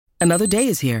Another day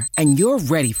is here, and you're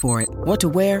ready for it. What to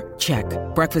wear? Check.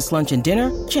 Breakfast, lunch, and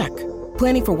dinner? Check.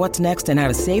 Planning for what's next and how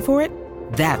to save for it?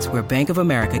 That's where Bank of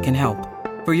America can help.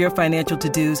 For your financial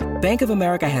to-dos, Bank of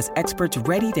America has experts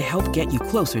ready to help get you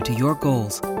closer to your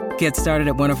goals. Get started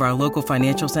at one of our local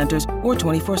financial centers or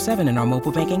 24/7 in our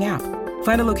mobile banking app.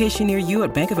 Find a location near you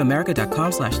at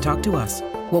bankofamerica.com/talktous.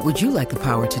 What would you like the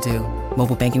power to do?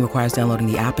 Mobile banking requires downloading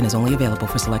the app and is only available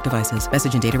for select devices.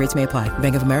 Message and data rates may apply.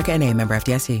 Bank of America N.A., member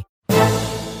FDIC.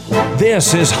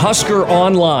 This is Husker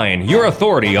Online, your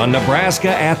authority on Nebraska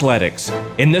athletics.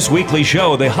 In this weekly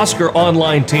show, the Husker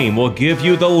Online team will give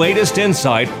you the latest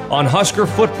insight on Husker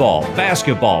football,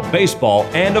 basketball, baseball,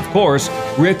 and of course,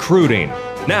 recruiting.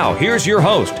 Now, here's your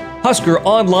host, Husker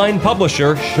Online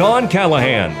publisher, Sean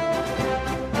Callahan.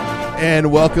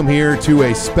 And welcome here to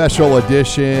a special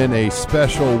edition, a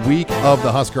special week of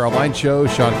the Husker Online show.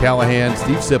 Sean Callahan,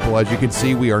 Steve Sipple. As you can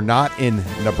see, we are not in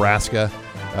Nebraska.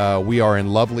 We are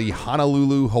in lovely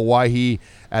Honolulu, Hawaii,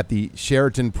 at the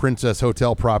Sheraton Princess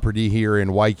Hotel property here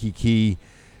in Waikiki.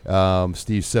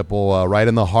 Steve Sipple, right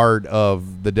in the heart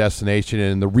of the destination.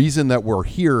 And the reason that we're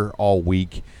here all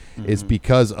week is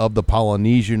because of the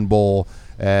Polynesian Bowl,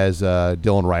 as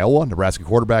Dylan Raiola, Nebraska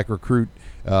quarterback recruit,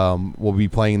 will be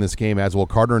playing in this game, as will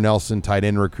Carter Nelson, tight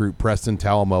end recruit Preston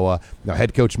Talamoa. Now,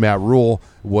 head coach Matt Rule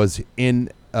was in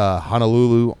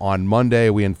Honolulu on Monday.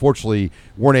 We unfortunately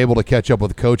weren't able to catch up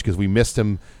with the coach because we missed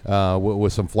him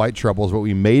with some flight troubles, but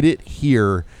we made it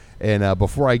here. And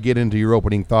before I get into your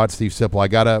opening thoughts, Steve Sipple, I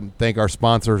got to thank our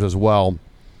sponsors as well,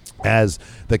 as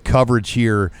the coverage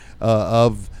here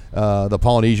of the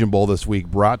Polynesian Bowl this week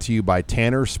brought to you by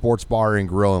Tanner Sports Bar and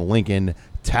Grill in Lincoln,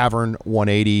 Tavern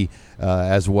 180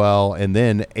 as well, and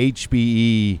then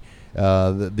HBE,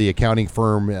 the accounting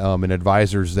firm and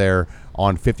advisors there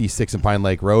on 56 and Pine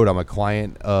Lake Road. I'm a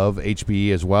client of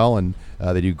HBE as well, and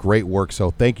they do great work.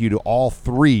 So thank you to all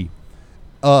three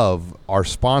of our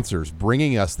sponsors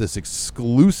bringing us this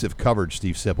exclusive coverage,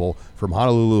 Steve Sipple, from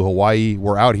Honolulu, Hawaii.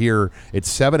 We're out here. It's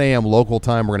 7 a.m. local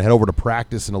time. We're going to head over to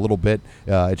practice in a little bit.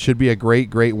 It should be a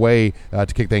great way to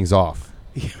kick things off.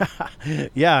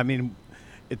 Yeah. I mean,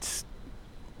 it's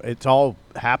all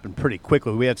happened pretty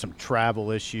quickly. We had some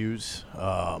travel issues,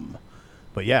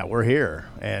 but yeah, we're here,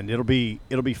 and it'll be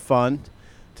fun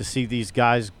to see these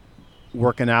guys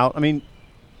working out. I mean,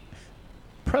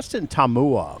 Preston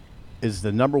Tamua is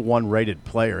the number one rated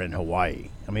player in Hawaii.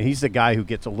 I mean, he's the guy who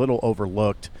gets a little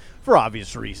overlooked for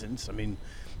obvious reasons. I mean,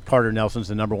 Carter Nelson's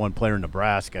the number one player in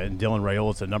Nebraska, and Dylan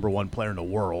Raiola is the number one player in the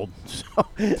world.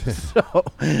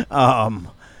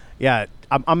 Yeah,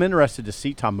 I'm interested to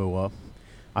see Tamua.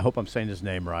 I hope I'm saying his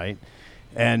name right.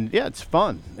 And, yeah, it's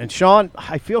fun. And, Sean,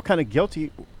 I feel kind of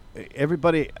guilty.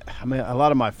 Everybody, I mean, a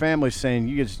lot of my family's saying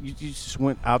you just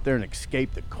went out there and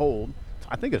escaped the cold.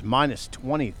 I think it's minus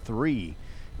 23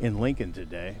 in Lincoln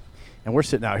today, and we're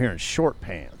sitting out here in short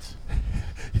pants.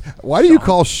 Why do you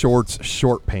call shorts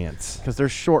short pants? Because they're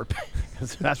short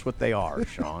pants. That's what they are,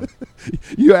 Sean.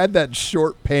 You had that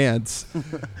short pants.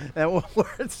 And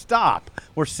stop.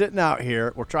 We're sitting out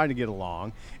here. We're trying to get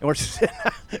along, and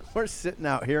we're sitting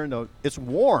out here, and it's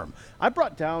warm. I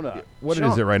brought down a – What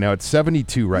is it right now? It's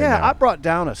 72 right now. Yeah, I brought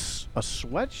down a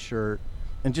sweatshirt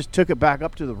and just took it back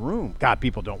up to the room. God,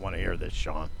 people don't want to hear this,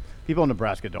 Sean. People in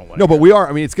Nebraska don't want to. No, but we are.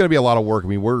 I mean, it's going to be a lot of work. I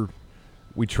mean,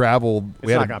 we traveled.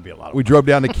 It's not going to be a lot of work. We drove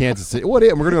down to Kansas City. Well,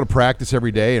 we're going to go to practice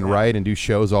every day and write and do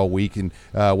shows all week. And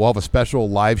we'll have a special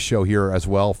live show here as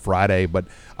well Friday. But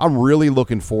I'm really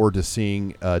looking forward to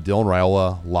seeing Dylan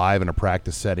Raiola live in a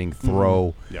practice setting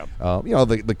throw. Yep.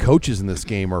 The coaches in this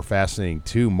game are fascinating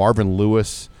too. Marvin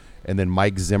Lewis and then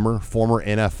Mike Zimmer, former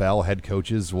NFL head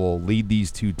coaches, will lead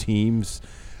these two teams.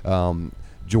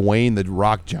 Dwayne "The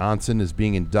Rock" Johnson is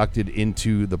being inducted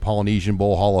into the Polynesian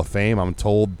Bowl Hall of Fame. I'm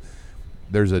told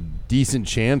there's a decent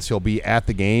chance he'll be at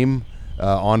the game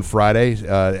on Friday.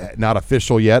 Not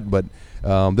official yet, but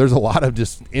there's a lot of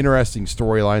just interesting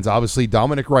storylines. Obviously,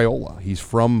 Dominic Raiola, he's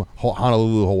from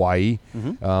Honolulu, Hawaii,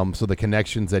 so the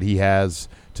connections that he has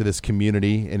to this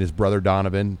community, and his brother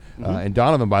Donovan. And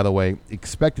Donovan, by the way,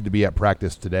 expected to be at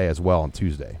practice today as well on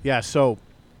Tuesday. Yeah, so,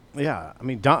 I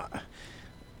mean,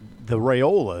 the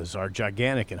Raiolas are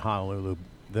gigantic in Honolulu.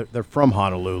 They're from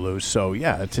Honolulu, so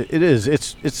yeah,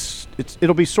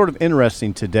 it'll be sort of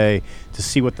interesting today to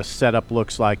see what the setup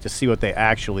looks like, to see what they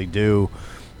actually do.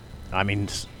 I mean,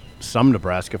 some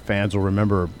Nebraska fans will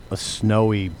remember a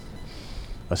snowy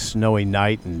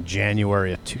night in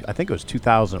January I think it was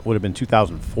 2000. Would have been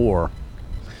 2004,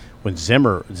 when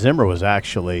Zimmer was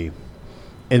actually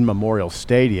in Memorial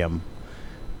Stadium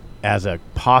as a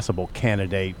possible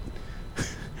candidate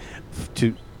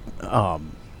to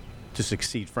to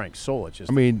succeed Frank Solich as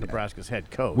Nebraska's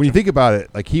head coach. When you think about it,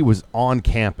 like he was on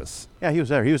campus. Yeah, he was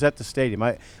there. He was at the stadium.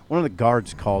 One of the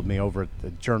guards called me over at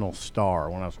the Journal-Star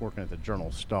when I was working at the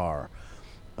Journal-Star,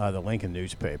 the Lincoln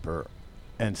newspaper,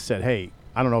 and said, hey,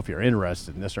 I don't know if you're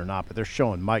interested in this or not, but they're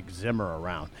showing Mike Zimmer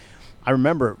around. I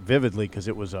remember it vividly because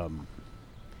it was a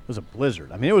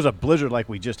blizzard. I mean, it was a blizzard like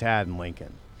we just had in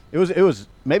Lincoln. It was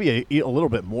maybe a little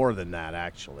bit more than that,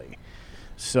 actually.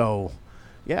 So,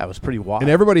 yeah, it was pretty wild.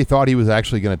 And everybody thought he was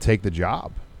actually going to take the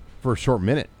job for a short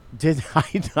minute.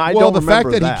 I well, don't the fact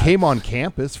remember that he came on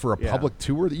campus for a public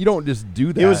tour, you don't just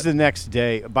do that. It was the next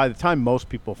day. By the time most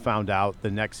people found out,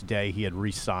 the next day he had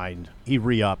re-signed. He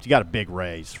re-upped. He got a big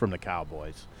raise from the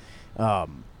Cowboys.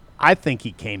 I think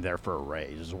he came there for a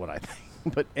raise is what I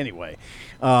think. But anyway,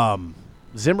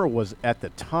 Zimmer was at the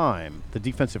time the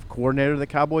defensive coordinator of the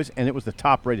Cowboys, and it was the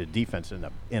top-rated defense in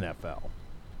the NFL.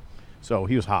 So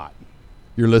he was hot.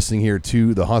 You're listening here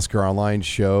to the Husker Online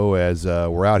show as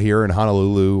we're out here in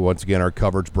Honolulu. Once again, our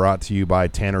coverage brought to you by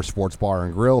Tanner Sports Bar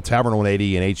and Grill, Tavern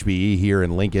 180 and HBE here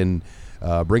in Lincoln,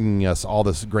 bringing us all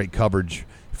this great coverage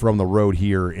from the road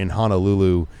here in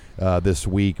Honolulu this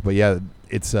week. But, yeah,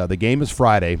 it's the game is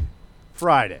Friday.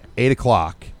 8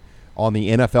 o'clock on the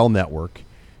NFL Network,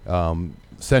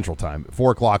 Central Time,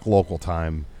 4 o'clock local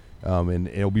time. And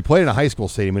it'll be played in a high school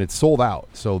stadium, and it's sold out.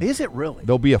 So is it really?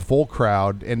 There'll be a full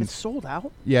crowd, and it's sold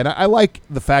out. Yeah, and I like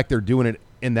the fact they're doing it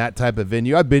in that type of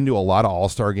venue. I've been to a lot of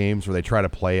All-Star games where they try to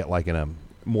play it like in a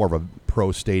more of a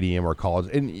pro stadium or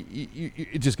college, and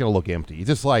it's just going to look empty. It's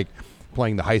just like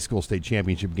playing the high school state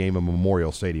championship game in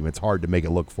Memorial Stadium. It's hard to make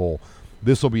it look full.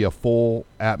 This will be a full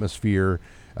atmosphere,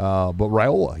 but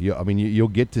Raiola, you'll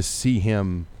get to see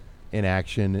him in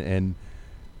action, and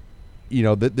you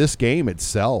know, this game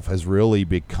itself has really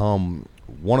become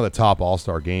one of the top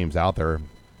all-star games out there,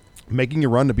 making a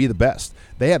run to be the best.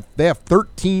 They have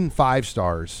 13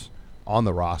 5-stars on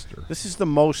the roster. This is the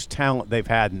most talent they've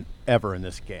had ever in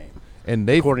this game, and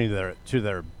according to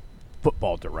their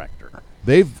football director.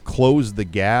 They've closed the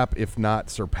gap, if not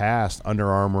surpassed, Under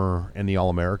Armour and the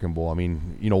All-American Bowl. I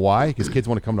mean, you know why? Because kids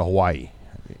want to come to Hawaii.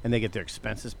 And they get their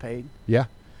expenses paid? Yeah.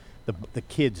 The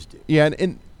kids do. Yeah,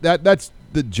 and that's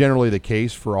generally the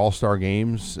case for all-star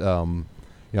games.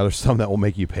 There's some that will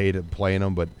make you pay to play in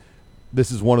them, but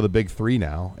this is one of the big three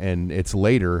now, and it's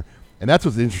later. And that's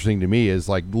what's interesting to me is,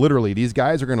 like, literally these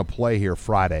guys are going to play here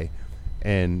Friday.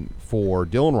 And for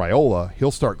Dylan Raiola,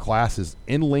 he'll start classes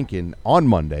in Lincoln on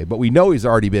Monday, but we know he's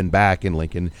already been back in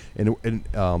Lincoln and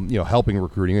helping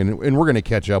recruiting. And we're going to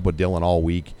catch up with Dylan all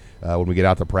week when we get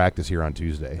out to practice here on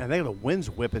Tuesday. And they got the wind's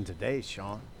whipping today,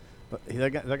 Sean. But they're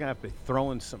going to have to be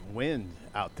throwing some wind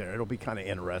out there. It'll be kind of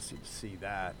interesting to see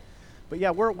that. But,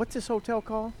 yeah, what's this hotel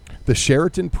called? The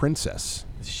Sheraton Princess.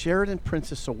 The Sheraton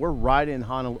Princess. So we're right in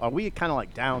Honolulu. Are we kind of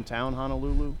like downtown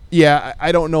Honolulu? Yeah,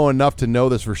 I don't know enough to know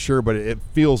this for sure, but it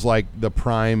feels like the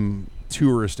prime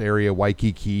tourist area,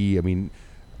 Waikiki. I mean,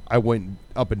 I went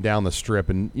up and down the Strip,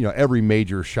 and, every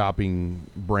major shopping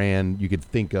brand you could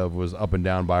think of was up and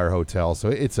down by our hotel. So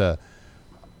it's a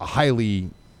highly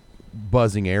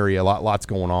buzzing area, lots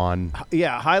going on.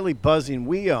 Yeah, highly buzzing.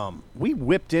 We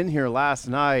whipped in here last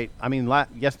night. I mean, like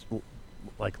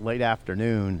late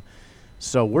afternoon.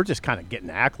 So we're just kind of getting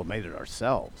acclimated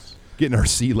ourselves. Getting our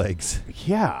sea legs.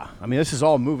 Yeah. I mean, this is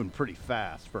all moving pretty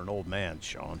fast for an old man,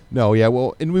 Sean. No, yeah,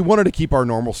 well, and we wanted to keep our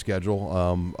normal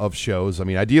schedule of shows. I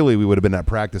mean, ideally we would have been at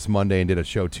practice Monday and did a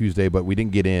show Tuesday, but we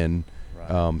didn't get in.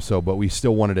 Right. But we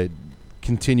still wanted to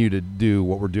continue to do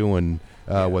what we're doing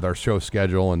with our show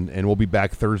schedule, and we'll be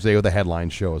back Thursday with a headline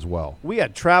show as well. We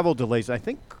had travel delays. I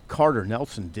think Carter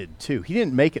Nelson did too. He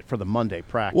didn't make it for the Monday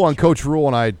practice. Well, and Coach Rule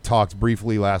and I talked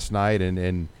briefly last night,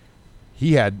 and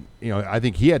he had, I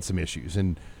think he had some issues.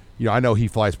 And, I know he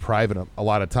flies private a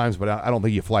lot of times, but I don't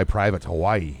think you fly private to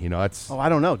Hawaii. That's. Oh, I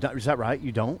don't know. Is that right?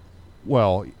 You don't?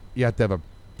 Well, you have to have a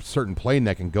certain plane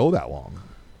that can go that long.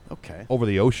 Okay. Over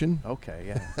the ocean? Okay,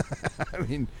 yeah. I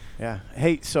mean. Yeah.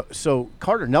 Hey, so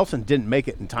Carter Nelson didn't make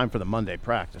it in time for the Monday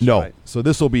practice, no. Right? So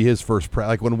this will be his first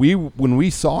practice. Like when we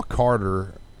saw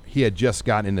Carter, he had just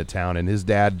gotten into town, and his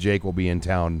dad, Jake, will be in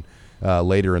town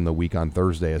later in the week on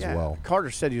Thursday as well.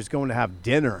 Carter said he was going to have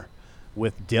dinner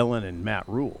with Dylan and Matt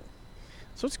Rule.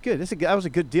 So it's good. That was a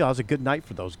good deal. That was a good night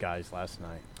for those guys last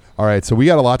night. All right, so we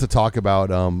got a lot to talk about.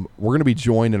 We're going to be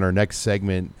joined in our next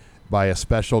segment by a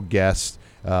special guest.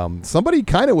 Somebody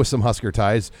kind of with some Husker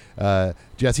ties,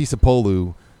 Jesse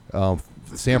Sapolu,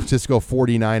 San Francisco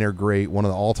 49er great, one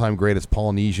of the all-time greatest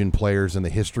Polynesian players in the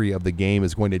history of the game,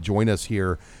 is going to join us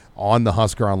here on the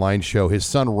Husker Online show. His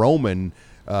son Roman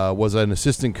was an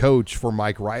assistant coach for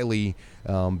Mike Riley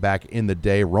back in the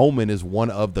day. Roman is one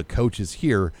of the coaches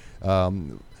here,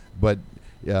 but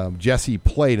Jesse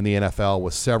played in the NFL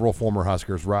with several former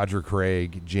Huskers, Roger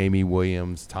Craig, Jamie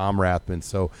Williams, Tom Rathman.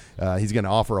 So he's going to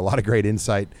offer a lot of great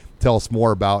insight. Tell us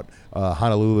more about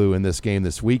Honolulu in this game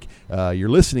this week. You're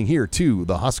listening here to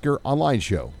the Husker Online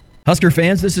Show. Husker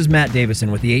fans, this is Matt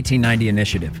Davison with the 1890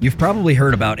 Initiative. You've probably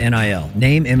heard about NIL,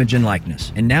 name, image, and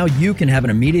likeness, and now you can have an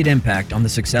immediate impact on the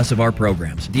success of our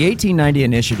programs. The 1890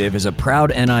 Initiative is a proud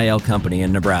NIL company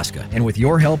in Nebraska, and with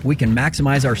your help, we can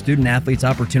maximize our student-athletes'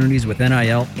 opportunities with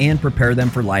NIL and prepare them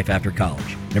for life after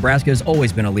college. Nebraska has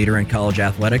always been a leader in college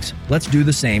athletics. Let's do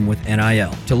the same with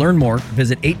NIL. To learn more,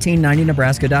 visit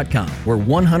 1890nebraska.com, where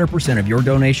 100% of your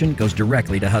donation goes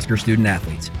directly to Husker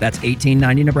student-athletes. That's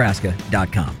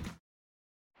 1890nebraska.com.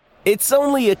 It's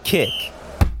only a kick,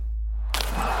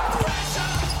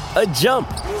 a jump,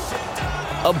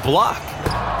 a block.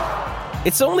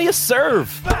 It's only a serve.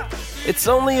 It's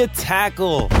only a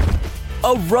tackle,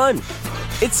 a run.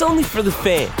 It's only for the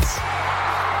fans.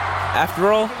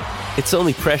 After all, it's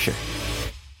only pressure.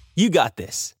 You got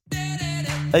this.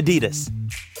 Adidas.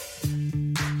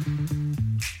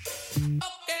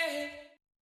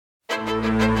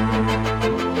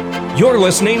 You're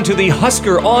listening to the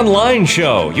Husker Online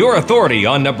Show, your authority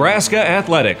on Nebraska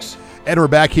athletics. And we're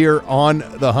back here on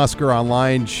the Husker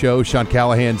Online Show. Sean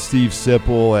Callahan, Steve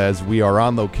Sipple, as we are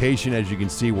on location. As you can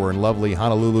see, we're in lovely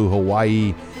Honolulu,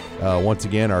 Hawaii. Once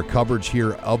again, our coverage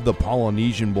here of the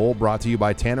Polynesian Bowl brought to you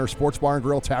by Tanner Sports Bar and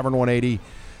Grill, Tavern 180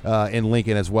 in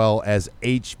Lincoln, as well as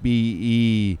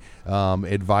HBE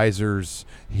advisors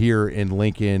here in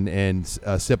Lincoln. And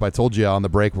Sip, I told you on the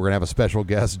break we're going to have a special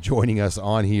guest joining us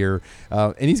on here.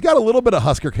 And he's got a little bit of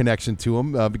Husker connection to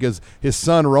him because his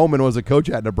son Roman was a coach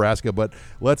at Nebraska. But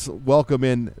let's welcome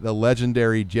in the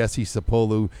legendary Jesse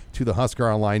Sapolu to the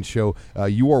Husker Online Show.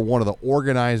 You are one of the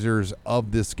organizers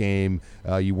of this game.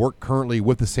 You work currently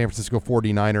with the San Francisco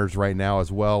 49ers right now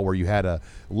as well, where you had a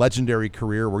legendary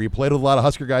career, where you played with a lot of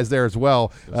Husker guys there as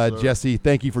well. Yes, Jesse,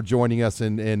 thank you for joining us,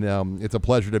 and it's a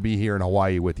pleasure to be here in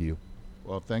Hawaii with you.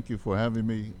 Well, thank you for having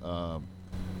me.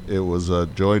 It was a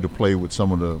joy to play with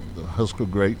some of the Husker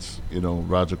greats,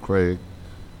 Roger Craig,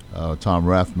 Tom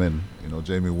Rathman,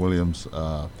 Jamie Williams.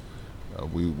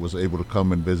 We was able to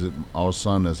come and visit our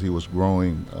son as he was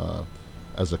growing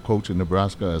as a coach in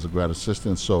Nebraska, as a grad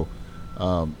assistant. So,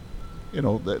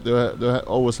 they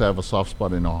always have a soft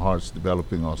spot in our hearts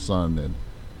developing our son,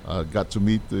 and got to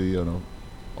meet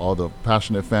all the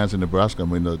passionate fans in Nebraska. I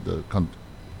mean, the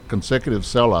consecutive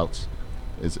sellouts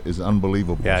is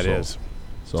unbelievable. Yeah, it is.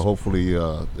 So hopefully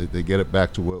they get it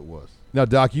back to what it was. Now,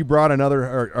 Doc, you brought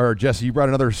another, or Jesse, you brought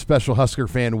another special Husker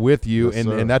fan with you, Yes,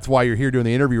 and that's why you're here doing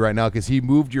the interview right now, because he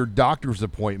moved your doctor's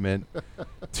appointment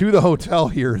to the hotel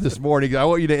here this morning. I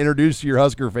want you to introduce your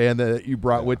Husker fan that you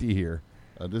brought with you here.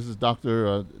 This is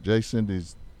Dr. Jason.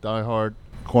 He's diehard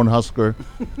Cornhusker.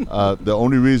 The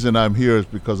only reason I'm here is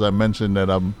because I mentioned that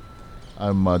I'm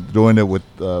doing it with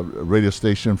a radio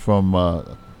station from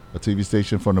a TV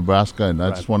station from Nebraska, and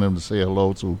I just want him to say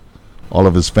hello to all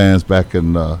of his fans back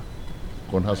in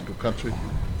Cornhusker country.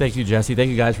 Thank you, Jesse.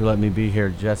 Thank you guys for letting me be here.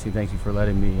 Jesse, thank you for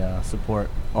letting me support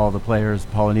all the players,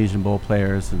 Polynesian Bowl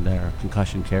players, and their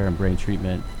concussion care and brain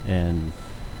treatment, and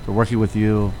for working with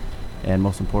you, and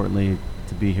most importantly,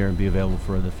 to be here and be available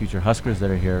for the future Huskers that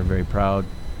are here. Very proud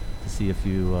to see a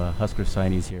few Husker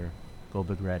signees here. Go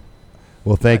Big Red.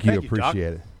 Well, thank you. Thank you,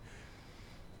 Appreciate Doc.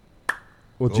 it.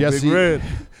 Well, Go Big Red.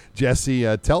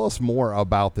 Jesse, tell us more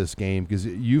about this game, because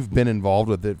you've been involved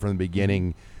with it from the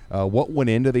beginning. What went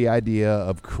into the idea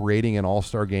of creating an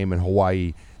all-star game in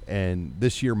Hawaii? And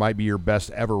this year might be your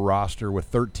best ever roster with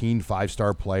 13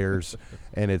 five-star players,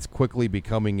 and it's quickly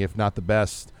becoming, if not the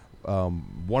best,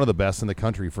 one of the best in the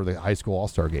country for the high school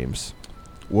all-star games.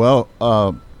 Well,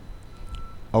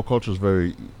 our culture is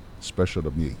very special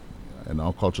to me, and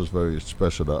our culture is very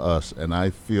special to us. And I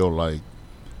feel like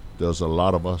there's a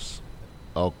lot of us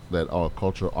that our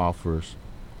culture offers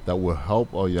that will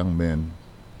help our young men,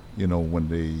 when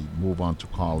they move on to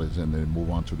college and they move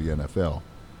on to the NFL.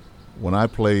 When I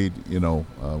played,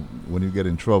 when you get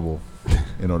in trouble,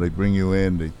 they bring you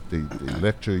in, they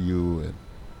lecture you,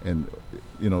 and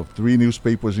 3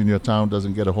 newspapers in your town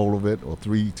doesn't get a hold of it, or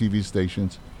 3 TV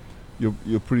stations,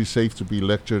 you're pretty safe to be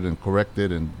lectured and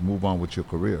corrected and move on with your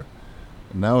career.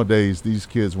 Nowadays, these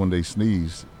kids, when they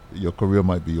sneeze, your career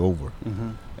might be over.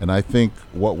 Mm-hmm. And I think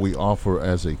what we offer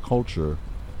as a culture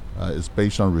is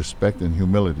based on respect and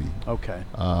humility. Okay.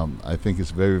 I think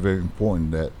it's very, very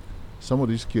important that some of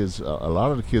these kids, a lot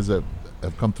of the kids that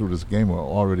have come through this game are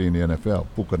already in the NFL.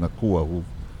 Puka Nakua, who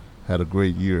had a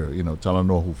great year.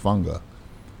 Talanoa Hufanga,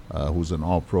 who's an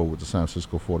All-Pro with the San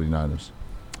Francisco 49ers.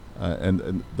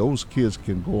 And those kids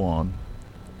can go on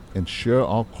and share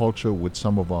our culture with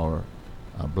some of our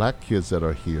black kids that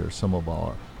are here, some of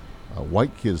our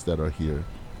white kids that are here.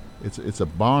 It's a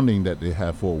bonding that they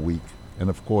have for a week, and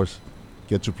of course,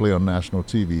 get to play on national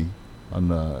TV on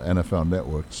the NFL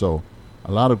Network. So,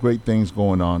 a lot of great things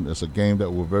going on. It's a game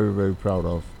that we're very, very proud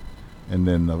of. And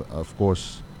then, of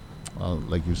course,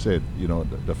 like you said,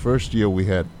 the first year we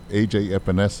had A.J.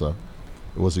 Epinesa.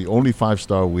 It was the only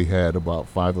 5-star we had about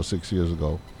 5 or 6 years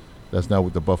ago. That's now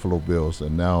with the Buffalo Bills,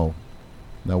 and now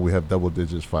we have double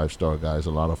digits 5-star guys,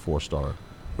 a lot of 4-star.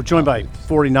 We're joined by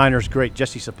 49ers great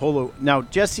Jesse Sapolo. Now,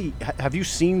 Jesse, have you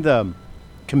seen the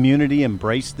community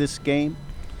embrace this game?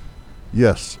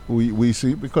 Yes, we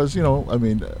see, because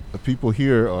people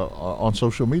here are on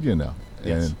social media now,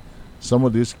 yes. And some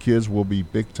of these kids will be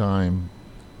big time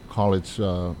college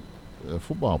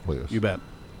football players. You bet.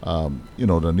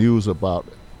 The news about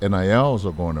NILs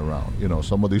are going around.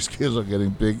 Some of these kids are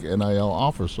getting big NIL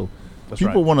offers. So That's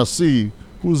people right. want to see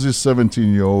who's this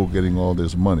 17-year-old getting all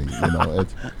this money.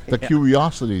 The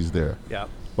curiosity is there. Yeah.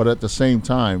 But at the same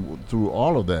time, through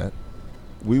all of that,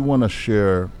 we want to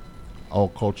share our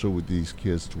culture with these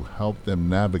kids to help them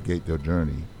navigate their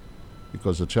journey,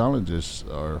 because the challenges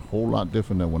are a whole lot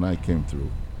different than when I came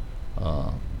through.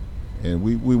 And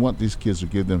we want these kids to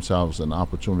give themselves an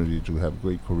opportunity to have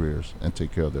great careers and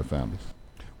take care of their families.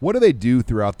 What do they do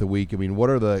throughout the week? I mean, what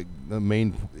are the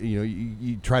main,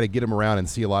 you try to get them around and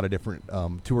see a lot of different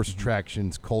tourist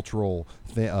attractions, cultural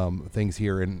things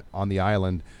here on the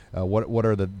island. What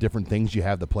are the different things you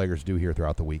have the players do here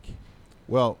throughout the week?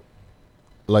 Well,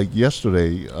 like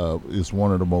yesterday is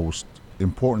one of the most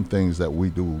important things that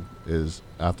we do is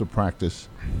after practice,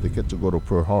 they get to go to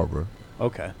Pearl Harbor.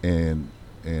 Okay. And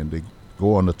they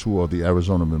go on the tour of the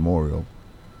Arizona Memorial,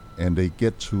 and they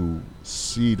get to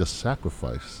see the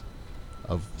sacrifice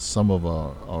of some of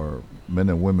our men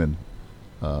and women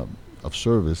of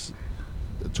service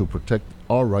to protect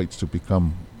our rights to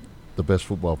become the best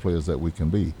football players that we can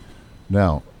be.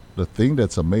 Now, the thing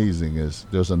that's amazing is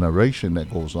there's a narration that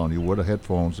goes on. You wear the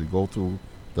headphones, you go through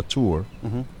the tour.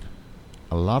 Mm-hmm.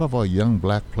 A lot of our young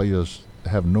black players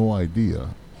have no idea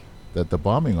that the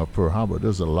bombing of Pearl Harbor,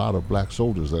 there's a lot of black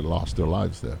soldiers that lost their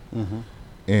lives there. Mm-hmm.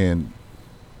 And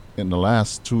in the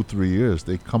last 2-3 years,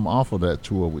 they come off of that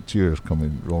tour with tears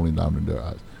rolling down in their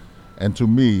eyes. And to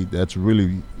me, that's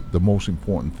really the most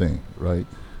important thing, right?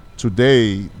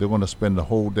 Today, they're going to spend the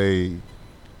whole day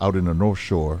out in the North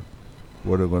Shore,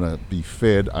 where they're going to be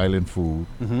fed island food.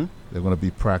 Mm-hmm. They're going to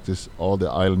be practiced. All the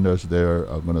islanders there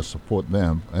are going to support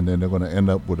them, and then they're going to end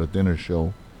up with a dinner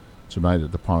show tonight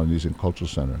at the Polynesian Cultural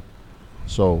Center.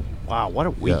 So, wow, what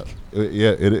a week!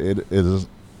 It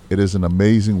is an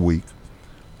amazing week.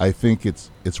 I think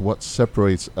it's what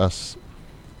separates us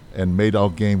and made our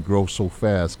game grow so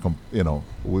fast.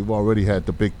 We've already had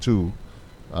the big two.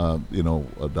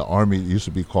 The Army used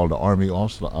to be called the Army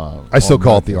All-Star. I still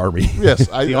call it the Army. Yes,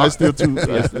 I still too.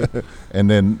 And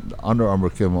then Under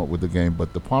Armour came up with the game,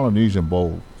 but the Polynesian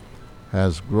Bowl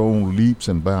has grown leaps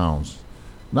and bounds,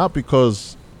 not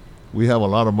because we have a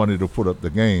lot of money to put up the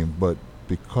game, but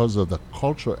because of the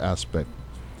culture aspect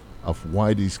of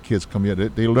why these kids come here.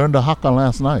 They learned the haka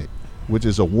last night, which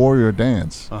is a warrior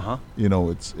dance. Uh-huh.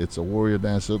 It's a warrior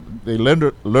dance. So they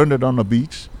learned it on the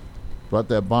beach, brought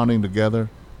that bonding together,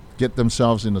 get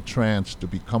themselves in a trance to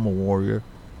become a warrior,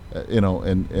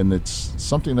 and it's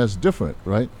something that's different,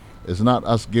 right? It's not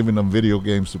us giving them video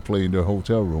games to play in their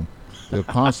hotel room. They're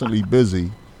constantly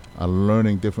busy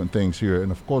learning different things here.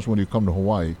 And of course, when you come to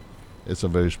Hawaii, it's a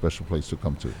very special place to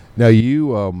come to. Now,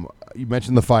 you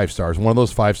mentioned the 5 stars. One of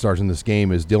those 5 stars in this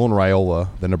game is Dylan Raiola,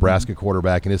 the Nebraska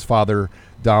quarterback, and his father,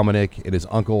 Dominic, and his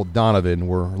uncle, Donovan,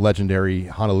 were legendary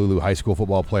Honolulu high school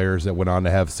football players that went on to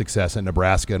have success at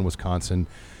Nebraska and Wisconsin.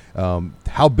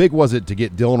 How big was it to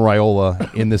get Dylan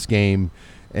Raiola in this game,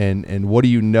 and what do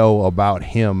you know about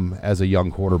him as a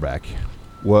young quarterback?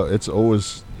 Well, it's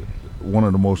always one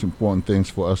of the most important things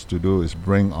for us to do is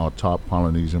bring our top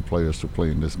Polynesian players to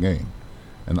play in this game.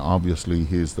 And obviously,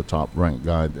 he's the top-ranked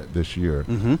guy this year.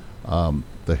 Mm-hmm.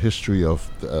 The history of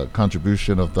the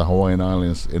contribution of the Hawaiian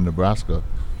Islands in Nebraska,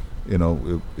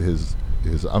 his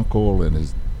uncle and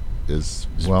his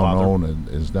well-known and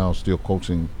is now still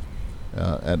coaching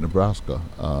at Nebraska.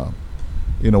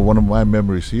 One of my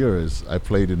memories here is I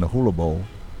played in the Hula Bowl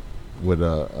with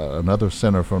another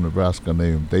center from Nebraska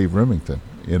named Dave Remington.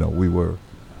 We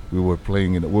were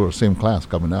playing we were same class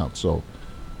coming out. So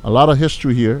a lot of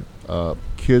history here.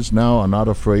 Kids now are not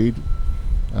afraid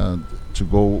to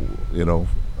go,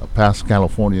 past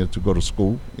California to go to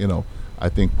school. I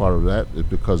think part of that is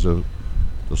because they're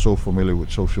so familiar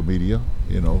with social media.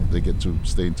 They get to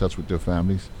stay in touch with their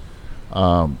families.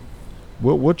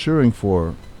 We're cheering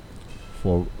for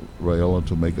Raiola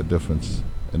to make a difference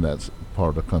in that part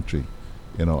of the country.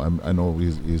 I know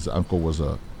his uncle was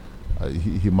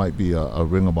he might be a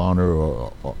Ring of Honor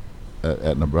or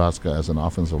at Nebraska as an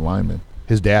offensive lineman.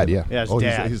 His dad, yeah. Yeah,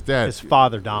 his dad. His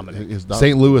father, Dominic.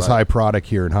 St. Louis High product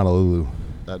here in Honolulu.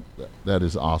 That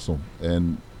is awesome.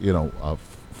 And,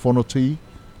 Fonoti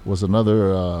was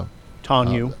another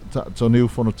Tonyu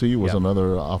Fonoti was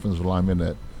another offensive lineman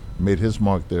that made his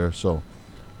mark there. So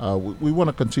we want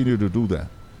to continue to do that.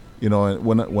 And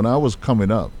when I was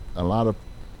coming up, a lot of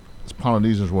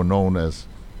Polynesians were known as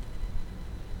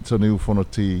Tonyu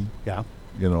Fonoti,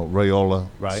 Raiola,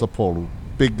 Sapolu,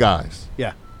 big guys.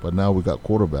 Yeah. But now we got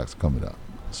quarterbacks coming up.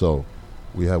 So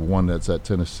we have one that's at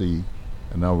Tennessee,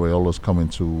 and now Raiola's coming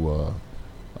to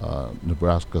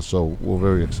Nebraska. So we're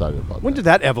very excited about that. When did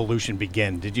that evolution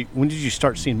begin? When did you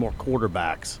start seeing more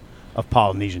quarterbacks of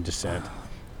Polynesian descent?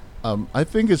 I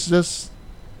think it's just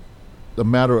a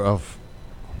matter of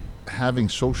having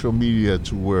social media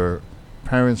to where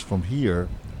parents from here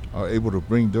are able to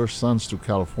bring their sons to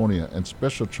California and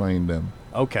special train them.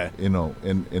 Okay. In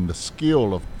the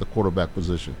skill of the quarterback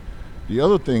position. The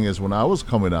other thing is when I was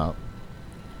coming out,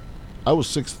 I was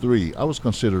 6'3". I was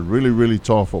considered really, really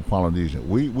tall for Polynesian.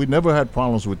 We never had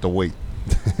problems with the weight.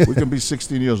 We can be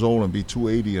 16 years old and be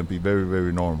 280 and be very,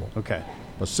 very normal. Okay.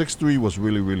 But 6'3" was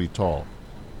really, really tall.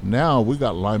 Now we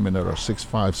got linemen that are 6'5",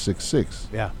 6'6".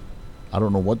 Yeah. I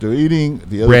don't know what they're eating.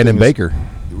 The other Brandon Baker.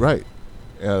 Right.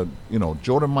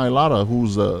 Jordan Mailata,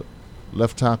 who's a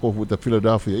left tackle with the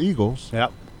Philadelphia Eagles.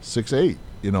 Yep. 6'8".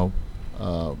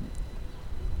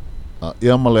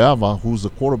 Ian Maleava, who's the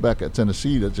quarterback at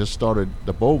Tennessee that just started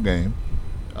the bowl game.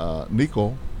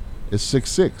 Nico is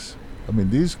 6'6". I mean,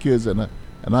 these kids, and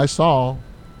I saw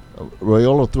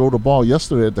Raiola throw the ball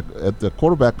yesterday at the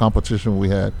quarterback competition we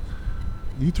had.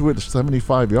 He threw it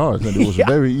 75 yards, and it was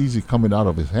very easy coming out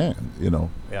of his hand.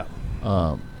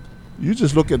 Yeah. You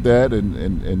just look at that,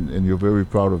 and you're very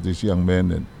proud of these young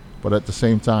men. But at the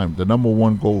same time, the number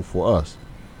one goal for us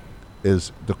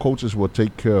is the coaches will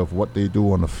take care of what they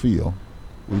do on the field.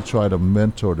 We try to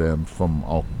mentor them from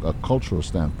a cultural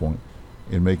standpoint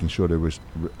in making sure they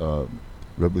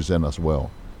represent us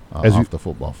well off the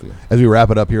football field. As we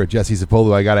wrap it up here at Jesse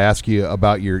Sapolu, I got to ask you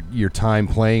about your time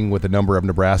playing with a number of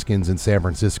Nebraskans in San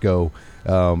Francisco,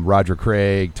 Roger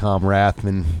Craig, Tom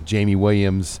Rathman, Jamie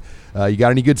Williams. You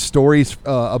got any good stories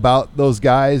about those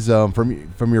guys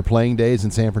from your playing days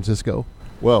in San Francisco?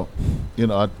 Well,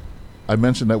 I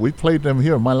mentioned that we played them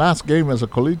here. My last game as a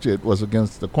collegiate was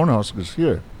against the Cornhuskers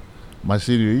here, my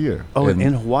senior year. Oh, in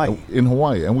Hawaii. In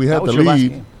Hawaii, and we had the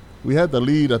lead. We had the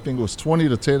lead. I think it was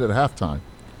 20-10 at halftime.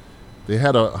 They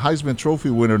had a Heisman Trophy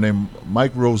winner named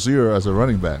Mike Rozier as a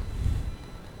running back.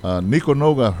 Nico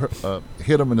Noga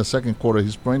hit him in the second quarter.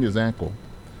 He sprained his ankle.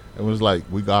 It was like,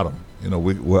 we got him.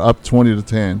 We're up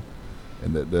 20-10,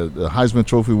 and the Heisman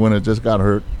Trophy winner just got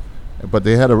hurt. But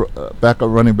they had a backup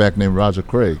running back named Roger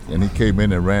Craig, and he came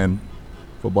in and ran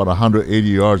for about 180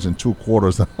 yards in 2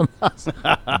 quarters.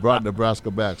 Brought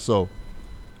Nebraska back. So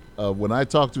when I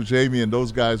talked to Jamie and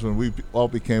those guys, when we all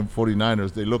became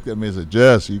 49ers, they looked at me and said,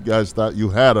 Jess, you guys thought you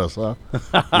had us, huh?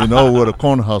 We're the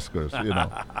Cornhuskers,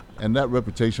 And that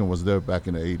reputation was there back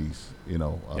in the 80s,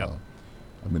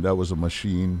 I mean, that was a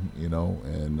machine,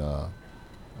 and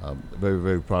I'm very,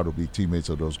 very proud to be teammates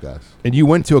of those guys. And you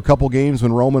went to a couple games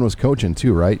when Roman was coaching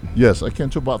too, right? Yes, I came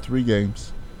to about 3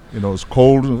 games. It was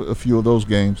cold a few of those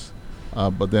games.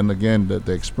 But then again,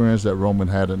 the experience that Roman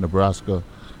had at Nebraska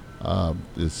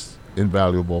is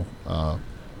invaluable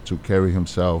to carry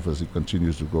himself as he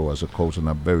continues to grow as a coach, and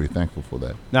I'm very thankful for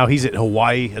that. Now he's at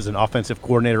Hawaii as an offensive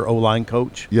coordinator, O-line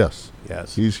coach? Yes.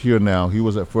 He's here now. He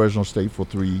was at Fresno State for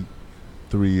 3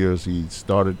 years. He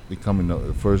started becoming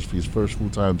his first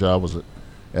full-time job was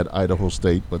at Idaho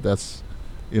State, but that's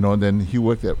and then he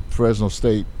worked at Fresno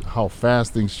State. How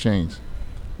fast things change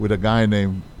with a guy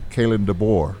named Kalen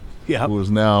DeBoer, who is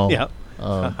now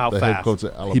the head coach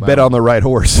at Alabama. He bet on the right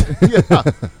horse. Yeah.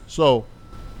 So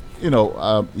he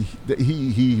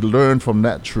learned from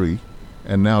that tree,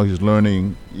 and now he's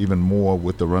learning even more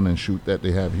with the run and shoot that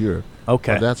they have here.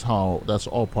 Okay. But that's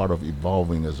all part of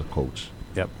evolving as a coach.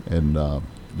 Yep. And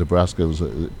Nebraska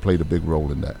played a big role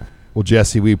in that. Well,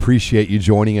 Jesse, we appreciate you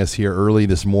joining us here early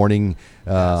this morning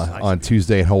on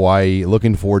Tuesday in Hawaii.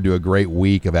 Looking forward to a great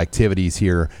week of activities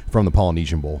here from the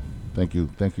Polynesian Bowl. Thank you,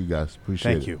 guys.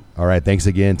 Appreciate it. Thank you. All right, thanks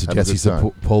again to Have a Jesse good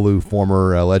time. Sapolu,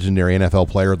 former legendary NFL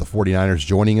player of the 49ers,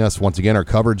 joining us. Once again, our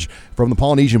coverage from the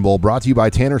Polynesian Bowl brought to you by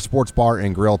Tanner Sports Bar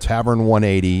and Grill, Tavern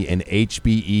 180 and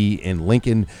HBE in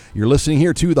Lincoln. You're listening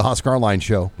here to the Husker Online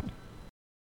Show.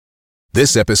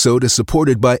 This episode is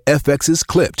supported by FX's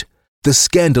Clipped, the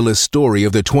scandalous story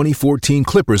of the 2014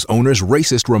 Clippers owner's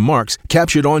racist remarks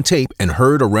captured on tape and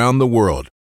heard around the world.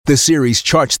 The series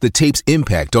charts the tape's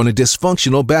impact on a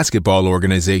dysfunctional basketball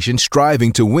organization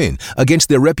striving to win against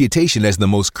their reputation as the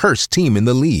most cursed team in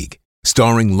the league.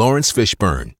 Starring Lawrence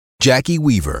Fishburne, Jackie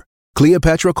Weaver,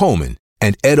 Cleopatra Coleman,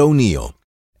 and Ed O'Neill.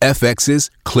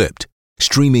 FX's Clipped,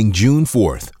 streaming June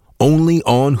 4th, only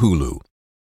on Hulu.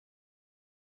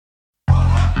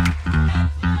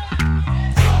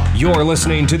 You're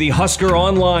listening to the Husker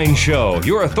Online Show,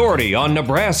 your authority on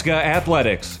Nebraska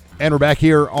athletics. And we're back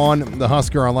here on the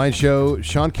Husker Online Show.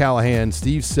 Sean Callahan,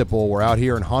 Steve Sipple. We're out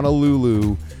here in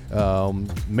Honolulu,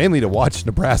 mainly to watch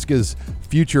Nebraska's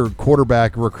future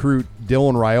quarterback recruit,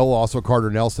 Dylan Raiola, also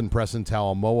Carter Nelson, Preston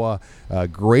Talamoa.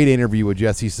 Great interview with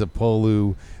Jesse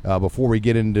Sapolu. Before we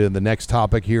get into the next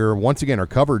topic here, once again, our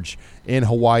coverage in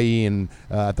Hawaii and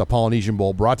at the Polynesian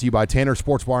Bowl brought to you by Tanner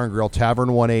Sports Bar and Grill,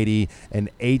 Tavern 180, and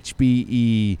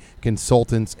HBE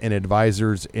Consultants and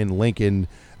Advisors in Lincoln.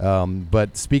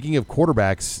 But speaking of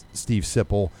quarterbacks, Steve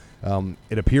Sipple,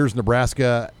 it appears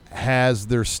Nebraska has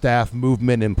their staff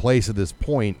movement in place at this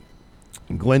point.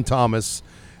 Glenn Thomas,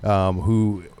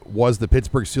 who was the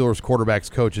Pittsburgh Steelers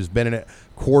quarterbacks coach, has been a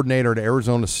coordinator at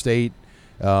Arizona State,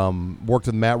 worked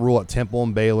with Matt Rule at Temple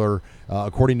and Baylor.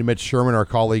 According to Mitch Sherman, our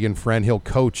colleague and friend, he'll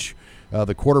coach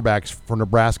the quarterbacks for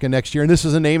Nebraska next year. And this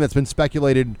is a name that's been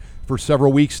speculated for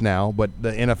several weeks now, but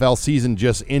the NFL season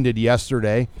just ended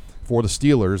yesterday for the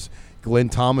Steelers. Glenn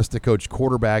Thomas to coach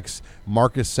quarterbacks,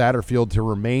 Marcus Satterfield to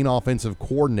remain offensive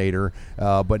coordinator,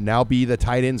 but now be the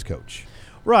tight ends coach.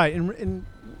 Right, and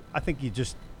I think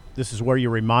this is where you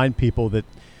remind people that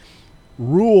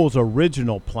Rule's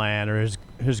original plan, or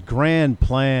his grand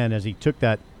plan as he took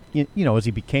that, as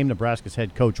he became Nebraska's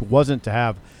head coach, wasn't to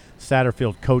have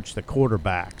Satterfield coach the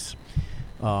quarterbacks.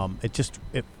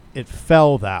 It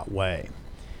fell that way.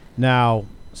 Now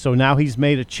he's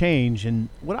made a change, and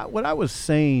what I was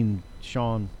saying,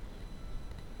 Sean,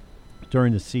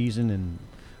 during the season and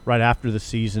right after the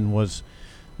season was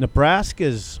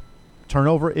Nebraska's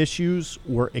turnover issues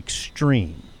were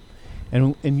extreme.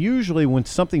 And usually when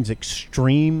something's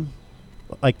extreme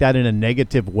like that in a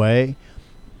negative way,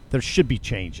 there should be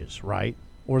changes, right?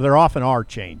 Or there often are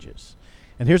changes.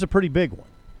 And here's a pretty big one.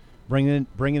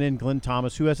 Bringing in Glenn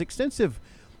Thomas, who has extensive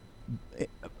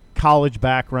college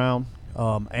background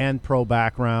and pro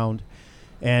background.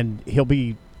 And he'll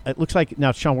be, it looks like,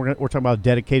 now, Sean, we're talking about a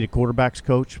dedicated quarterbacks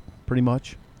coach, pretty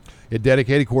much. A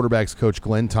dedicated quarterbacks coach,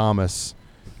 Glenn Thomas,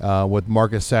 with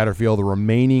Marcus Satterfield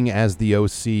remaining as the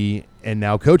OC and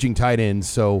now coaching tight ends.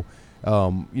 So,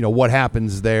 what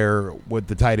happens there with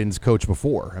the tight ends coach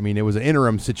before? I mean, it was an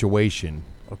interim situation.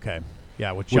 Okay.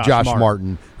 Yeah, with Josh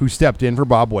Martin, who stepped in for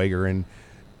Bob Wager. And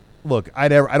look, I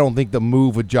don't think the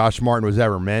move with Josh Martin was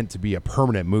ever meant to be a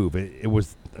permanent move. It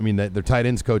was, I mean, their tight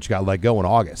ends coach got let go in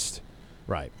August.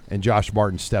 Right. And Josh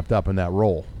Martin stepped up in that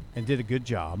role. And did a good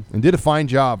job. And did a fine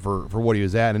job for what he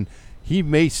was at. And he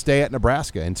may stay at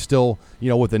Nebraska and still,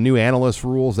 with the new analyst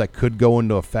rules that could go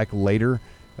into effect later,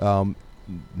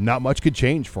 not much could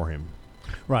change for him.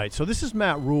 Right. So this is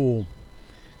Matt Rule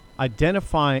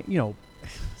identifying,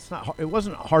 it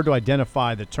wasn't hard to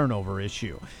identify the turnover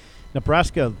issue.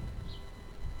 Nebraska,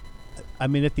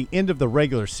 at the end of the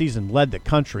regular season, led the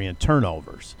country in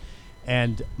turnovers.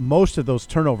 And most of those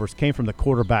turnovers came from the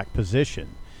quarterback position.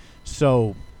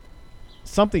 So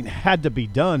something had to be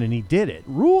done, and he did it.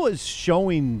 Rule is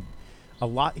showing a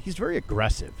lot. He's very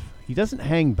aggressive. He doesn't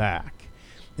hang back.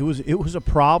 It was a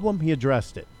problem. He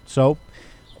addressed it. So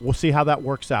we'll see how that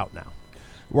works out now.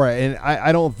 Right, and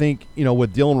I don't think,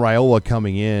 with Dylan Raiola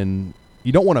coming in,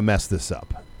 you don't want to mess this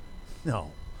up.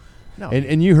 No.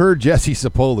 And you heard Jesse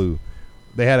Sapolu.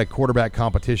 They had a quarterback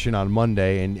competition on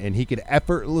Monday, and he could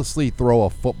effortlessly throw a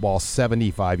football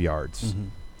 75 yards. Mm-hmm.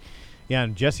 Yeah,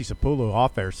 and Jesse Sapolu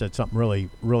off air said something really,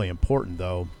 really important,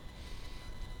 though,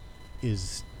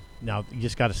 is now you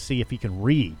just got to see if he can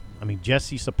read. I mean,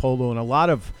 Jesse Sapolu and a lot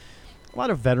of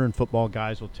veteran football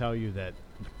guys will tell you that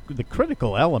the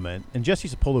critical element, and Jesse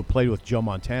Sapolu played with Joe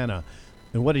Montana,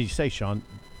 and what did he say, Sean?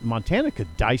 Montana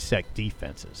could dissect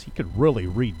defenses. He could really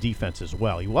read defenses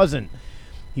well. He wasn't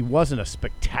a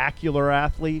spectacular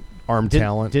athlete.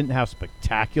 Talent. Didn't have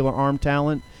spectacular arm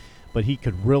talent, but he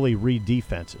could really read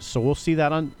defenses. So we'll see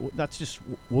that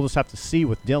we'll just have to see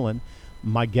with Dylan.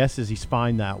 My guess is he's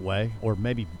fine that way, or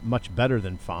maybe much better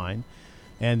than fine.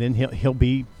 And then he'll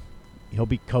be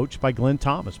coached by Glenn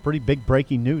Thomas. Pretty big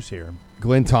breaking news here.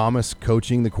 Glenn Thomas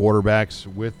coaching the quarterbacks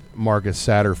with Marcus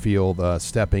Satterfield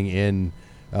stepping in,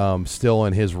 still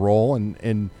in his role.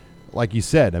 And like you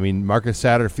said, I mean, Marcus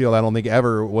Satterfield, I don't think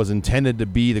ever was intended to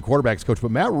be the quarterbacks coach,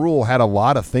 but Matt Rule had a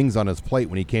lot of things on his plate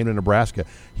when he came to Nebraska.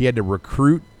 He had to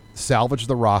recruit, salvage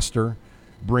the roster,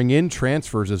 bring in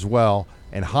transfers as well,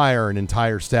 and hire an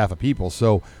entire staff of people.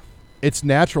 So it's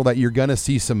natural that you're going to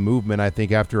see some movement, I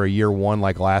think, after a year one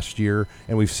like last year,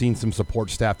 and we've seen some support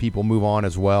staff people move on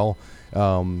as well,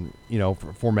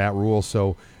 for Matt Rule.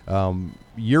 So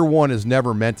year one is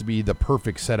never meant to be the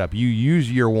perfect setup. You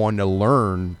use year one to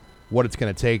learn what it's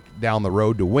going to take down the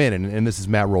road to win, and this is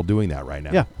Matt Rule doing that right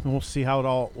now. Yeah, and we'll see how it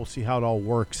all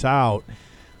works out.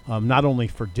 Not only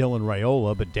for Dylan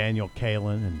Raiola, but Daniel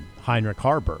Kalen and Heinrich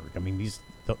Harburg. I mean,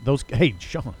 those. Hey,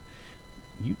 Sean,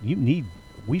 you need.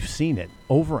 We've seen it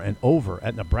over and over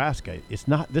at Nebraska. It's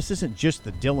not. This isn't just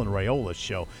the Dylan Raiola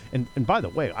show. And by the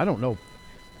way, I don't know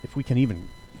if we can even.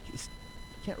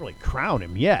 Can't really crown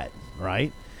him yet,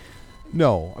 right?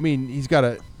 No, I mean, he's got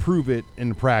to prove it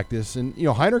in practice. And,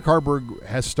 Heinrich Harburg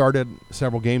has started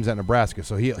several games at Nebraska,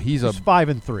 so he's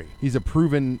 5-3. He's a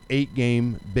proven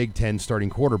 8-game Big Ten starting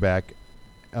quarterback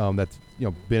that's,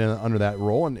 been under that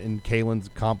role, and Kalen's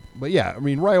comp. But, yeah, I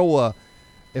mean, Raiola,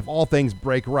 if all things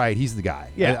break right, he's the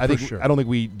guy. Yeah, I think sure. I don't think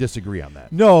we disagree on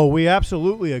that. No, we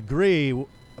absolutely agree.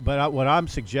 But what I'm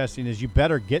suggesting is you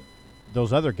better get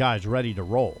those other guys ready to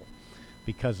roll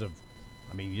because of,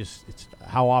 I mean, it's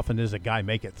how often does a guy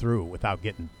make it through without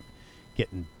getting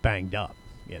banged up,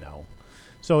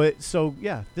 So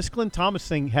yeah, this Glenn Thomas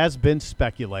thing has been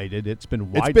speculated. It's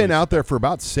been widely. It's been out there for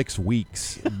about 6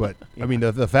 weeks, but yeah. I mean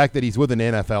the fact that he's with an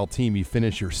NFL team, you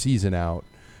finish your season out.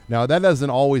 Now that isn't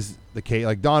always the case.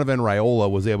 Like Donovan Raiola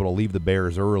was able to leave the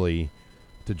Bears early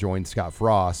to join Scott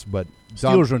Frost, but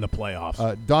Steelers are in the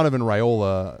playoffs. Donovan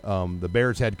Raiola, the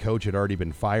Bears head coach, had already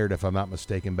been fired, if I'm not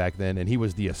mistaken, back then, and he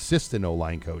was the assistant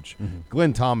O-line coach. Mm-hmm.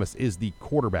 Glenn Thomas is the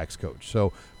quarterbacks coach.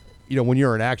 So, when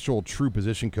you're an actual true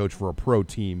position coach for a pro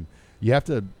team, you have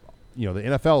to, the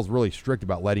NFL is really strict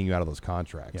about letting you out of those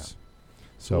contracts. Yeah.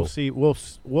 So we'll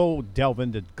see. We'll delve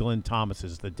into Glenn Thomas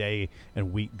as the day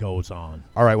and week goes on.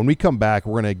 All right, when we come back,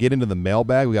 we're going to get into the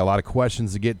mailbag. We got a lot of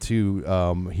questions to get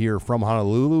to here from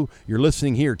Honolulu. You're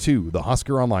listening here to the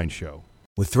Husker Online Show.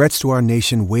 With threats to our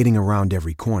nation waiting around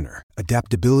every corner,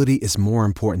 adaptability is more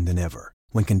important than ever.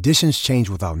 When conditions change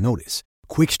without notice,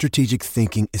 quick strategic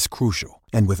thinking is crucial.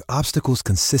 And with obstacles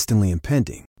consistently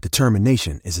impending,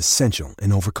 determination is essential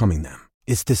in overcoming them.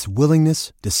 It's this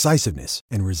willingness, decisiveness,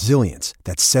 and resilience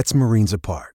that sets Marines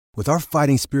apart. With our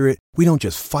fighting spirit, we don't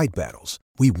just fight battles,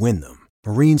 we win them.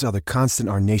 Marines are the constant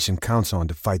our nation counts on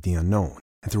to fight the unknown.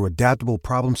 And through adaptable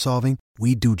problem solving,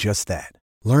 we do just that.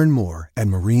 Learn more at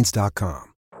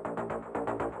marines.com.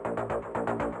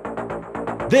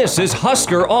 This is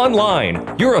Husker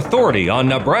Online, your authority on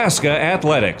Nebraska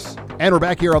athletics. And we're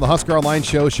back here on the Husker Online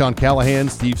Show. Sean Callahan,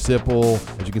 Steve Sipple.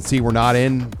 As you can see, we're not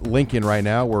in Lincoln right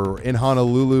now. We're in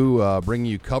Honolulu, bringing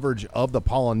you coverage of the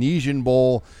Polynesian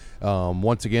Bowl.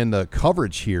 Once again, the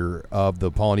coverage here of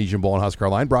the Polynesian Bowl on Husker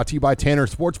Online brought to you by Tanner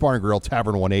Sports Bar and Grill,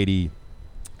 Tavern 180,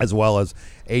 as well as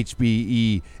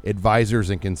HBE Advisors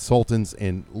and Consultants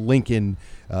in Lincoln.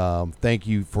 Thank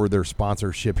you for their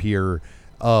sponsorship here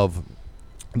of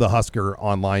the Husker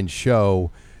Online Show.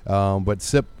 But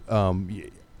Sip,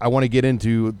 I want to get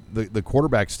into the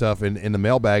quarterback stuff in the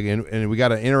mailbag, and we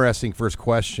got an interesting first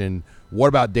question. What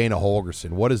about Dana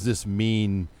Holgorsen? What does this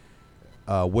mean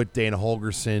with Dana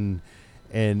Holgorsen?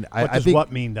 And what does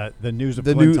what mean, the news of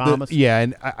Glenn Thomas?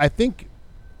 And I think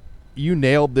you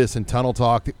nailed this in Tunnel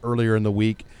Talk earlier in the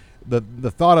week.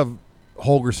 The thought of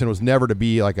Holgorsen was never to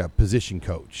be like a position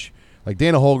coach. Like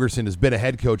Dana Holgorsen has been a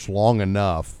head coach long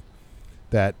enough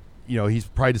that he's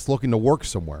probably just looking to work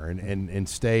somewhere and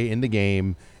stay in the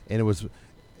game. And it was,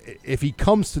 if he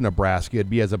comes to Nebraska, it'd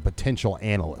be as a potential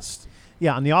analyst.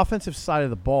 Yeah, on the offensive side of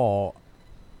the ball,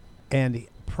 and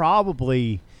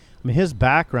probably, his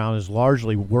background is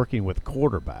largely working with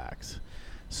quarterbacks.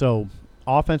 So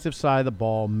offensive side of the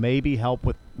ball, maybe help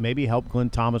Glenn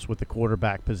Thomas with the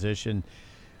quarterback position.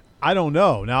 I don't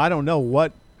know. Now I don't know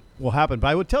what will happen, but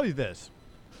I would tell you this: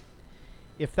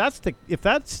 if that's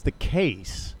the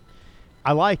case,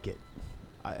 I like it.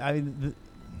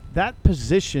 That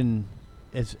position,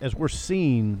 as we're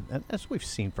seeing, as we've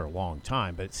seen for a long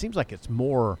time, but it seems like it's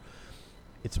more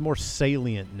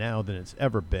salient now than it's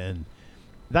ever been.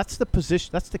 That's the position.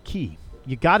 That's the key.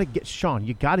 You got to get Sean.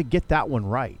 You got to get that one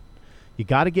right. You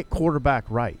got to get quarterback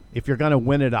right if you're going to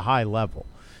win at a high level.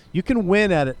 You can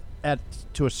win at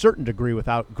to a certain degree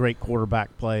without great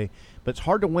quarterback play, but it's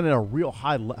hard to win at a real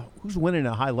high level. Who's winning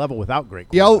at a high level without great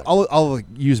quarterback? Yeah, I'll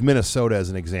use Minnesota as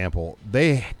an example.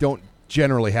 They don't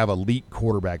generally have elite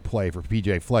quarterback play for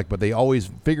PJ Fleck, but they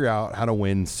always figure out how to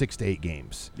win 6 to 8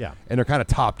 games. Yeah. And they're kind of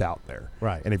topped out there.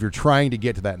 Right. And if you're trying to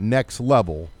get to that next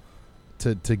level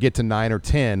to get to 9 or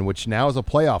 10, which now is a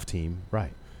playoff team.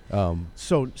 Right.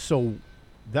 So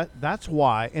that's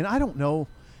why, and I don't know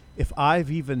if I've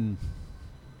even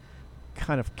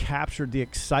kind of captured the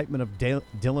excitement of Dylan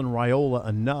Raiola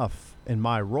enough in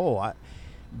my role.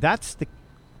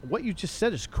 What you just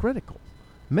said is critical.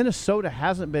 Minnesota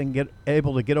hasn't been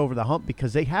able to get over the hump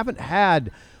because they haven't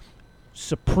had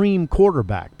supreme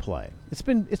quarterback play. It's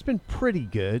been pretty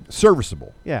good,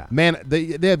 serviceable. Yeah,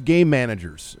 they have game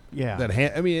managers. Yeah, they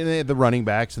have the running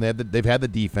backs and they've had the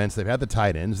defense. They've had the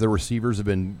tight ends. The receivers have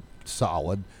been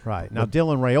solid. Right now,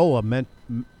 Dylan Raiola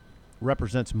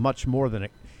represents much more than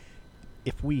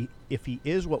if he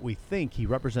is what we think, he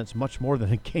represents much more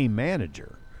than a game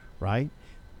manager, right?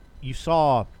 You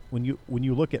saw when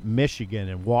you look at Michigan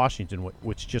and Washington,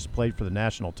 which just played for the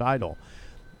national title,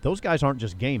 those guys aren't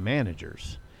just game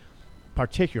managers,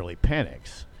 particularly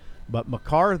Penix, but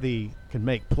McCarthy can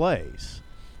make plays.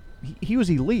 He was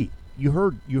elite. You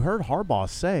heard Harbaugh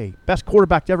say best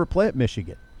quarterback to ever play at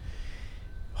Michigan.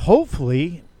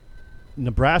 Hopefully,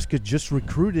 Nebraska just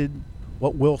recruited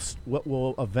what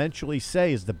we'll eventually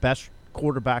say is the best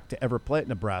quarterback to ever play at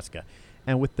Nebraska.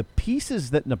 And with the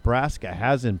pieces that Nebraska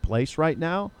has in place right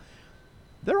now,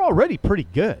 they're already pretty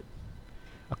good.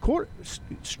 A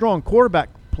strong quarterback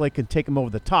play can take them over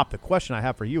the top. The question I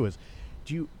have for you is,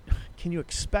 can you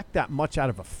expect that much out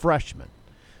of a freshman?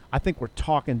 I think we're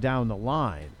talking down the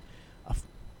line.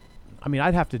 I mean,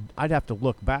 I'd have to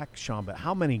look back, Sean, but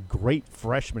how many great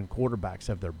freshman quarterbacks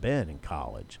have there been in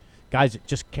college? Guys that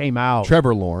just came out.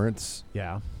 Trevor Lawrence.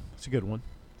 Yeah, it's a good one.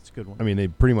 It's a good one. I mean, they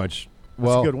pretty much.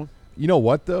 Well, that's a good one. You know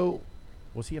what though?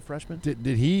 Was he a freshman? Did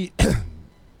he?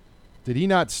 Did he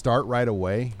not start right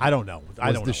away? I don't know.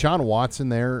 Was Deshaun Watson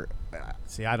there?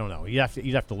 See, I don't know. You'd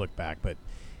have to look back, but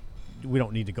we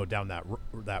don't need to go down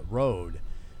that road.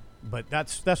 But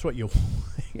that's what you.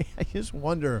 I just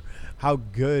wonder how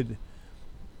good.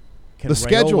 Can the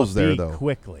schedule's Raiola there be though.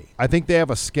 Quickly, I think they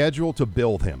have a schedule to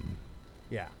build him.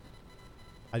 Yeah,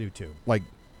 I do too. Like,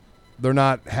 they're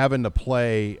not having to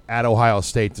play at Ohio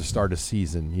State to start a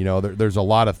season. You know, there's a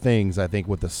lot of things I think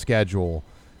with the schedule.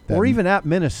 Or even at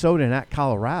Minnesota and at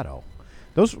Colorado.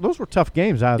 Those were tough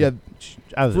games out of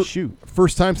the chute.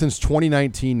 First time since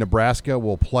 2019, Nebraska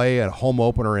will play a home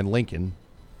opener in Lincoln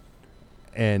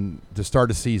and to start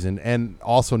a season, and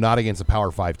also not against a Power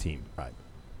 5 team. Right.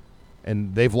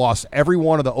 And they've lost every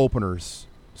one of the openers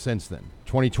since then.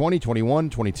 2020, 21,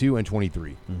 22, and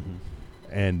 23. Mm-hmm.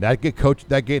 And that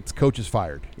gets coaches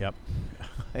fired. Yep.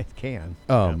 It can.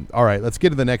 All right, let's get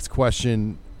to the next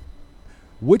question.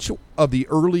 Which of the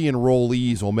early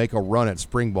enrollees will make a run at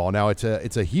spring ball? Now, it's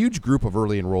a huge group of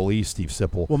early enrollees, Steve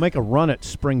Sipple. We'll make a run at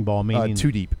spring ball, meaning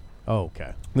 2 deep. Oh,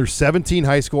 okay. There's 17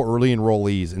 high school early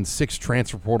enrollees and 6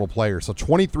 transfer portal players. So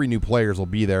 23 new players will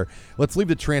be there. Let's leave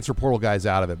the transfer portal guys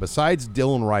out of it. Besides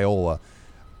Dylan Raiola,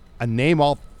 a name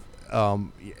all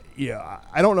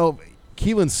I don't know.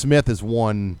 Keelan Smith is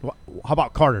one. How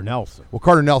about Carter Nelson? Well,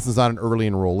 Carter Nelson's not an early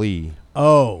enrollee.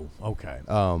 Oh, okay.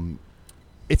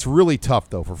 It's really tough,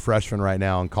 though, for freshmen right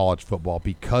now in college football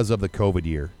because of the COVID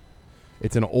year.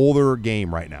 It's an older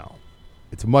game right now.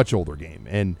 It's a much older game.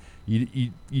 And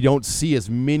you don't see as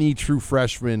many true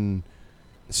freshmen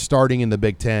starting in the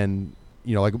Big Ten.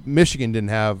 You know, like Michigan didn't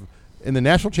have – in the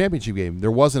national championship game,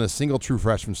 there wasn't a single true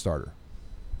freshman starter.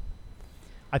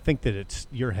 I think that it's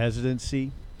your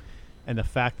hesitancy and the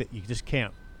fact that you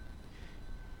can't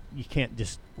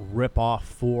just rip off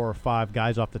 4 or 5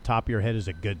 guys off the top of your head is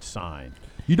a good sign.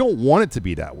 You don't want it to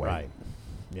be that way. Right.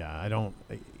 Yeah, I don't.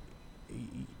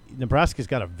 Nebraska's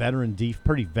got a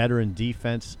pretty veteran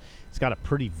defense. It's got a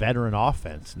pretty veteran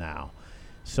offense now.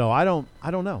 So I don't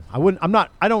know.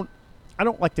 I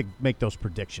don't like to make those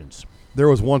predictions. There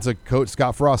was once a coach,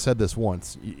 Scott Frost said this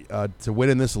once, to win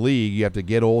in this league, you have to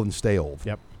get old and stay old.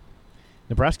 Yep.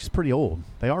 Nebraska's pretty old.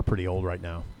 They are pretty old right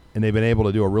now. And they've been able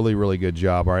to do a really, really good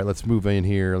job. All right, let's move in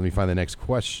here. Let me find the next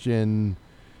question.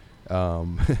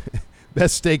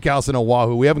 Best steakhouse in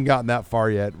Oahu. We haven't gotten that far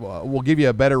yet. We'll give you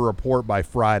a better report by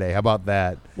Friday. How about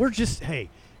that? We're just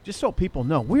so people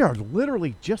know, we are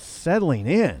literally just settling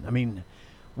in. I mean,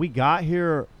 we got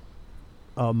here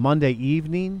Monday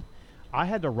evening. I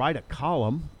had to write a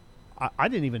column. I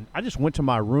just went to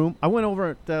my room. I went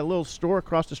over at the little store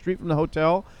across the street from the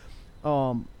hotel,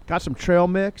 got some trail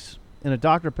mix and a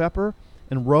Dr. Pepper,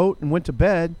 and wrote and went to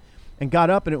bed and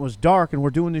got up and it was dark and we're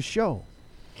doing this show.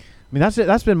 I mean, that's it.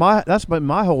 That's been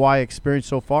my Hawaii experience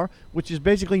so far, which is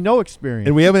basically no experience.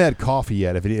 And we haven't had coffee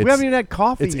yet. We haven't even had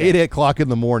coffee It's yet. 8 o'clock in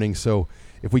the morning, so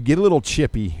if we get a little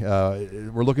chippy,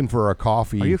 we're looking for a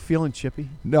coffee. Are you feeling chippy?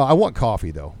 No, I want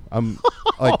coffee, though. I'm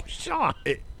like, Sean.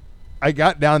 I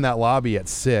got down that lobby at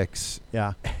 6.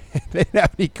 Yeah. They didn't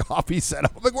have any coffee set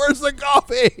up. I'm like, where's the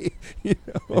coffee? You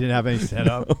know? They didn't have any set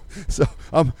up. So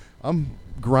I'm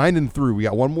grinding through. We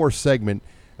got one more segment.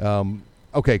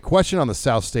 Okay, question on the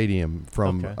South Stadium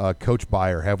from Coach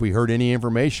Byer. Have we heard any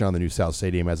information on the new South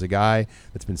Stadium? As a guy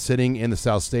that's been sitting in the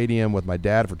South Stadium with my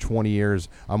dad for 20 years,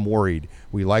 I'm worried.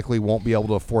 We likely won't be able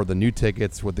to afford the new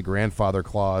tickets with the grandfather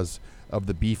clause of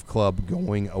the Beef Club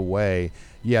going away.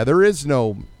 Yeah, there is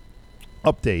no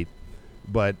update,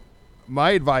 but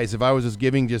my advice, if I was just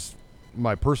giving just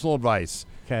my personal advice,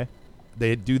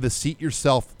 they do the seat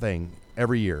yourself thing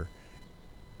every year.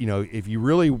 You know, if you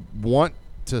really want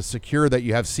to secure that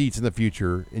you have seats in the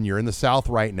future and you're in the South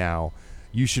right now,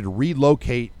 you should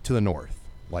relocate to the North.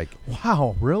 Like,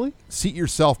 wow, really? Seat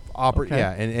yourself,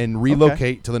 and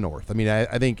relocate to the North. I mean,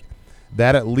 I think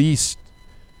that at least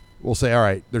we'll say, all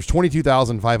right, there's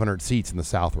 22,500 seats in the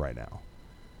South right now.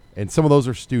 And some of those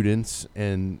are students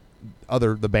and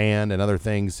the band and other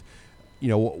things. You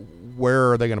know,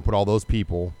 where are they going to put all those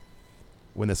people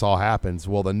when this all happens?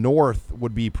 Well, the North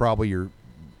would be probably your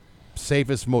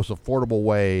safest, most affordable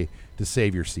way to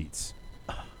save your seats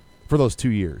for those 2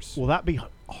 years. Will that be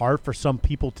hard for some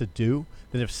people to do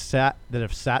that have sat in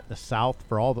the South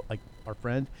for all like our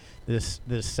friend that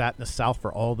has sat in the South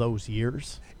for all those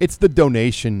years? It's the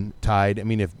donation tide. I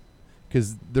mean,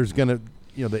 because there's going to,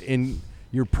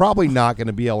 you're probably not going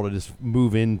to be able to just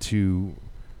move into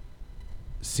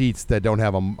seats that don't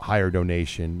have a higher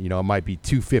donation. You know, it might be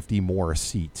 $250 more a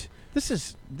seat. This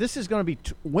is going to be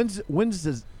when's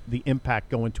does the impact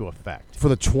go into effect? For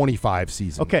the 25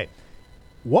 season. Okay.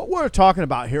 What we're talking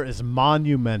about here is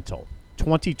monumental.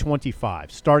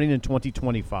 2025, starting in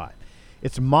 2025.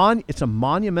 It's a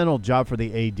monumental job for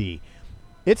the AD.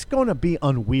 It's going to be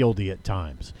unwieldy at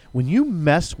times. When you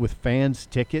mess with fans'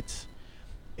 tickets,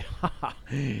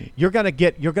 you're going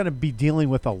to be dealing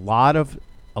with a lot of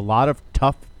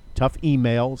tough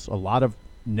emails, a lot of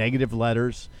negative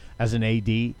letters as an AD.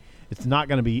 It's not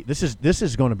going to be. This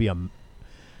is going to be a.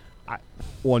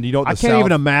 Well, you know, I can't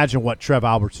even imagine what Trev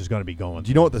Alberts is going to be going. Do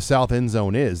you know what the South End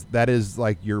Zone is? That is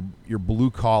like your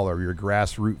blue collar, your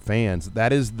grassroots fans.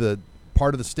 That is the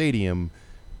part of the stadium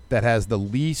that has the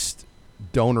least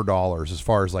donor dollars as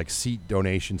far as like seat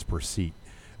donations per seat,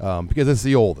 because it's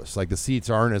the oldest. Like the seats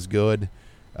aren't as good,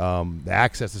 the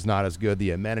access is not as good,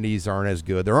 the amenities aren't as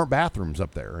good. There aren't bathrooms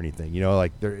up there or anything. You know,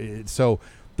 like so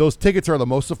those tickets are the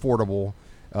most affordable.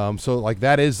 So like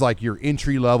that is like your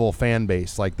entry level fan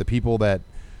base, like the people that,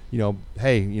 you know,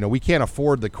 hey, you know, we can't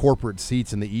afford the corporate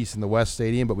seats in the East and the West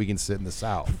Stadium, but we can sit in the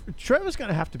South. Trevor's going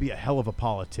to have to be a hell of a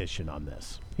politician on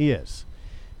this. He is,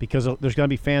 because there's going to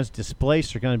be fans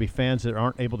displaced. There's going to be fans that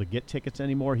aren't able to get tickets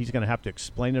anymore. He's going to have to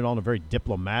explain it all in a very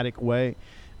diplomatic way, in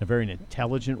a very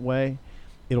intelligent way.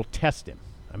 It'll test him.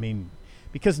 I mean,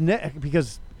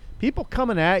 because people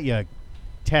coming at you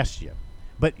test you.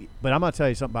 But I'm going to tell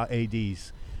you something about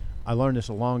ADs. I learned this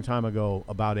a long time ago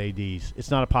about ADs. It's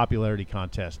not a popularity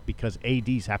contest because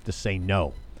ADs have to say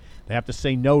no. They have to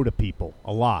say no to people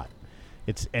a lot.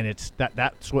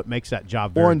 That's what makes that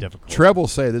job very difficult. Trev will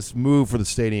say this move for the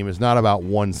stadium is not about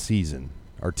one season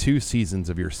or 2 seasons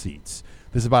of your seats.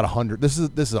 This is about 100. This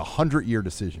is a 100-year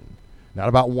decision, not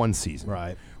about one season.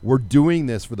 Right. We're doing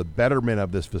this for the betterment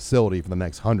of this facility for the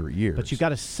next 100 years. But you got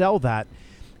to sell that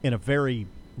in a very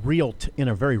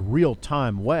real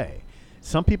time way.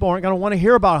 Some people aren't going to want to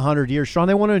hear about 100 years, Sean.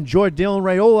 They want to enjoy Dylan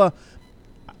Raiola.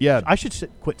 Yeah, I should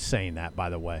quit saying that. By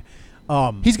the way,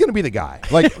 he's going to be the guy.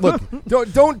 Like, look,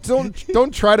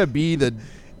 don't try to be the.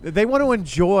 They want to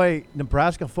enjoy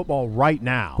Nebraska football right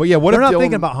now. But yeah, they're not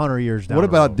thinking about 100 years down. What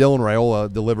about the road. Dylan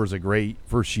Raiola delivers a great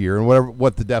first year, and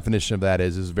what the definition of that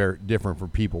is very different for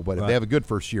people. But if they have a good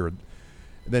first year,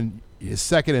 then his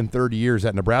second and third years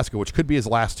at Nebraska, which could be his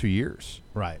last 2 years.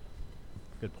 Right.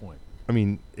 Good point. I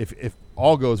mean, if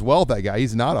all goes well with that guy,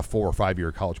 he's not a 4 or 5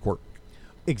 year college quarterback.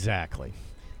 Exactly.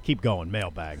 Keep going.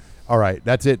 Mailbag. All right,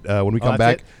 that's it. When we come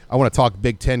back, I want to talk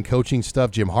Big Ten coaching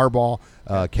stuff. Jim Harbaugh,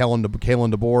 Kalen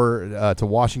DeBoer to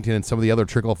Washington, and some of the other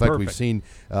trickle effect we've seen.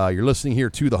 You're listening here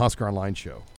to the Husker Online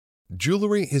Show.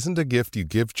 Jewelry isn't a gift you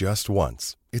give just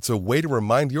once. It's a way to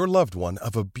remind your loved one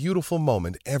of a beautiful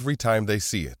moment every time they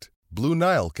see it. Blue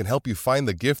Nile can help you find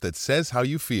the gift that says how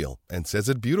you feel and says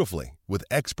it beautifully, with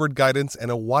expert guidance and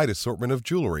a wide assortment of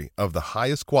jewelry of the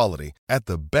highest quality at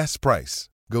the best price.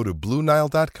 Go to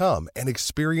BlueNile.com and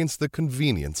experience the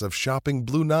convenience of shopping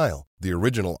Blue Nile, the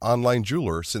original online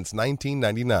jeweler since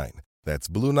 1999. That's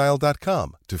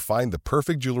BlueNile.com to find the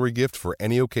perfect jewelry gift for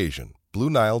any occasion.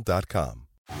 BlueNile.com.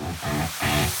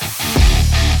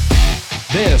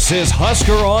 This is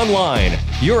Husker Online,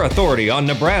 your authority on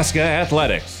Nebraska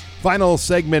athletics. Final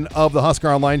segment of the Husker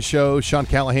Online show. Sean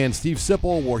Callahan, Steve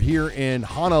Sipple. We're here in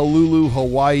Honolulu,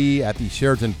 Hawaii at the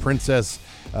Sheraton Princess.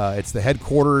 It's the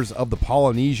headquarters of the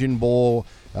Polynesian Bowl.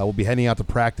 We'll be heading out to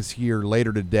practice here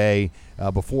later today.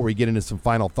 Before we get into some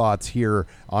final thoughts here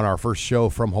on our first show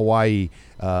from Hawaii,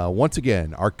 once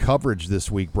again, our coverage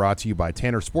this week brought to you by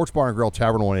Tanner Sports Bar and Grill,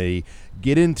 Tavern 180.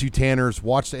 Get into Tanner's,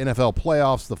 watch the NFL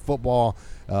playoffs, the football.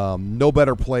 No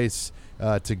better place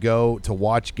to go to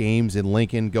watch games in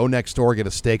Lincoln. Go next door, get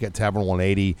a steak at Tavern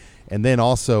 180. And then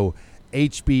also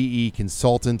HBE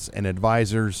Consultants and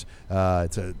Advisors.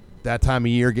 It's that time of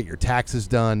year, get your taxes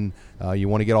done. You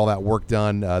want to get all that work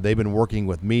done. They've been working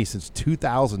with me since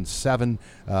 2007.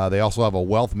 They also have a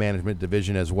wealth management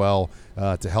division as well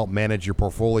to help manage your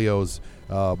portfolios.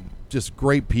 Just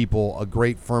great people, a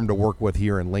great firm to work with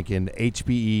here in Lincoln.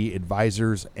 HBE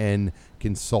Advisors and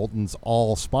Consultants,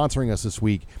 all sponsoring us this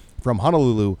week from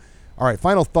Honolulu. All right,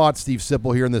 final thoughts, Steve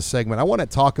Sipple, here in this segment. I want to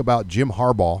talk about Jim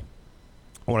Harbaugh.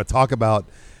 I want to talk about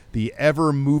the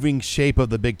ever-moving shape of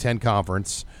the Big Ten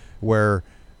Conference, where,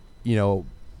 2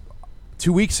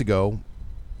 weeks ago,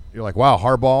 you're like, wow,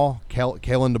 Harbaugh,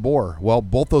 Kalen DeBoer. Well,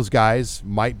 both those guys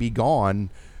might be gone.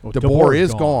 Well, DeBoer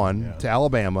is gone yeah. to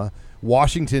Alabama.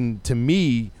 Washington, to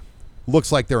me,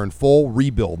 looks like they're in full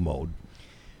rebuild mode.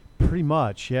 Pretty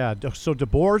much, yeah. So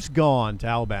DeBoer's gone to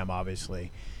Alabama,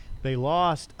 obviously. They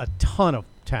lost a ton of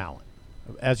talent,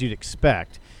 as you'd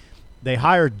expect. They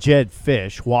hired Jed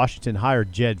Fish. Washington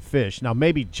hired Jed Fish. Now,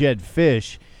 maybe Jed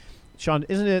Fish, Sean,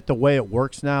 isn't it the way it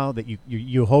works now that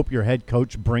you hope your head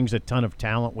coach brings a ton of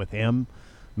talent with him?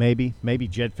 Maybe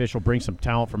Jed Fish will bring some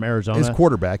talent from Arizona. His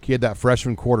quarterback, he had that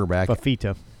freshman quarterback.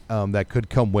 Fafita. That could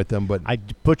come with him. But I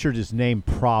butchered his name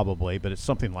probably, but it's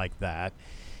something like that.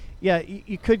 Yeah,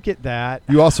 you could get that.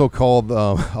 You also called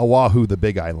Oahu the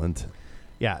Big Island.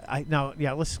 Yeah,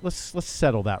 let's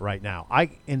settle that right now.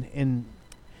 In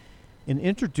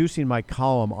introducing my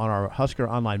column on our Husker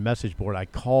Online message board, I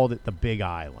called it the Big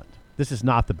Island. This is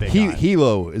not the Big Island.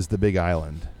 Hilo is the Big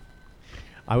Island.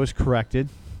 I was corrected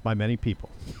by many people.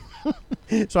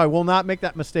 So I will not make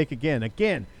that mistake again.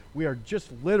 Again, we are just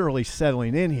literally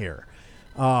settling in here.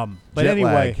 But Jet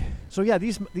anyway, lag. so yeah,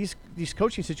 these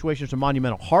coaching situations are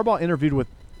monumental. Harbaugh interviewed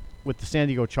with the San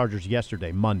Diego Chargers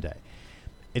yesterday, Monday.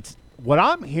 It's what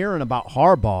I'm hearing about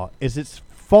Harbaugh is it's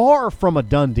far from a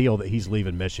done deal that he's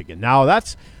leaving Michigan. Now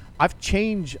I've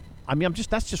changed. I mean,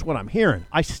 that's just what I'm hearing.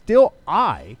 I still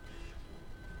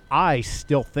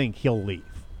think he'll leave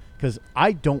because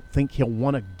I don't think he'll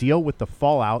want to deal with the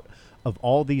fallout of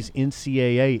all these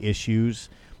NCAA issues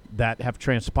that have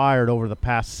transpired over the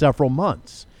past several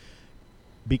months,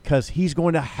 because he's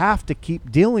going to have to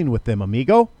keep dealing with them,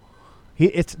 amigo.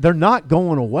 They're not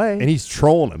going away. And he's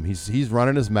trolling him. He's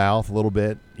running his mouth a little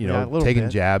bit, taking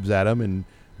jabs at him, and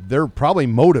they're probably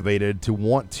motivated to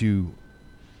want to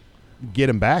get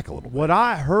him back a little bit. What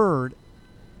I heard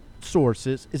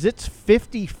sources is it's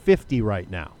 50-50 right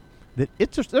now. That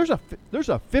there's a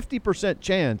 50%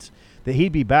 chance that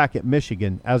he'd be back at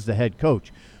Michigan as the head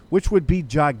coach, which would be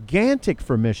gigantic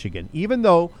for Michigan, even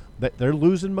though that they're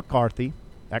losing McCarthy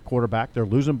at quarterback, they're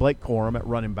losing Blake Corum at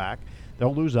running back,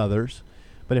 they'll lose others.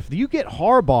 But if you get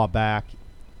Harbaugh back,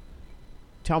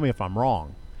 tell me if I'm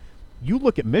wrong, you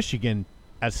look at Michigan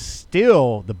as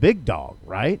still the big dog,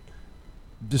 right?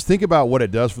 Just think about what it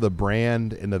does for the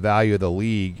brand and the value of the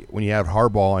league when you have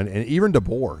Harbaugh and even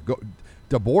DeBoer.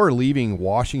 DeBoer leaving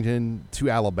Washington to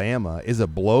Alabama is a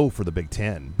blow for the Big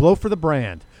Ten. Blow for the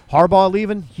brand. Harbaugh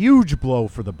leaving, huge blow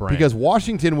for the brand. Because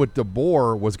Washington with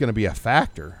DeBoer was going to be a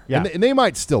factor. Yeah. And they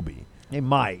might still be. They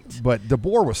might. But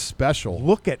DeBoer was special.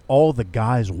 Look at all the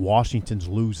guys Washington's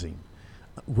losing.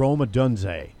 Roma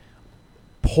Dunze,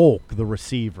 Polk, the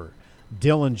receiver,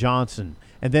 Dylan Johnson.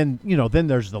 And then, then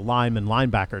there's the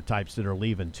linebacker types that are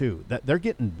leaving too. That they're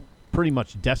getting pretty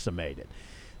much decimated.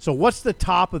 So what's the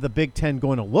top of the Big Ten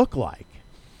going to look like?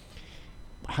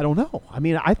 I don't know. I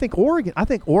mean, I think Oregon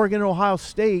and Ohio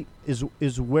State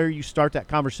is where you start that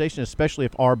conversation, especially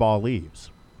if Harbaugh leaves.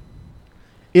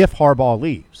 If Harbaugh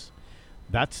leaves,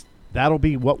 that'll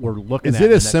be what we're looking at. Is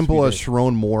it as simple as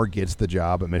Sharon Moore gets the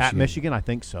job at Michigan? At Michigan, I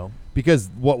think so. Because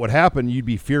what would happen, you'd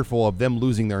be fearful of them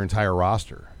losing their entire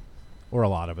roster. or a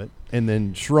lot of it. And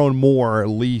then Sharon Moore at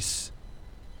least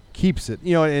keeps it.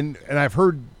 You know, and I've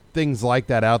heard things like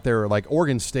that out there. Like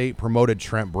Oregon State promoted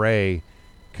Trent Bray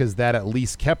because that at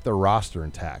least kept their roster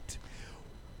intact.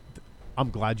 I'm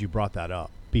glad you brought that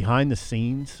up. Behind the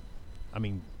scenes, I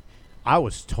mean, I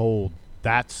was told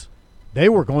they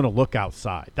were going to look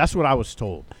outside. That's what I was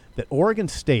told, that Oregon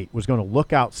State was going to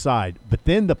look outside, but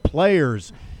then the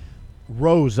players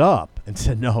rose up and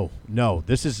said, no,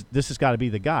 this has got to be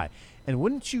the guy. And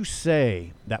wouldn't you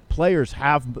say that players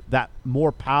have that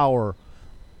more power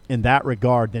in that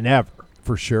regard than ever?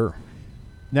 For sure.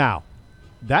 Now,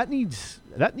 that needs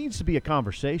to be a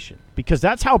conversation, because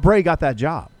that's how Bray got that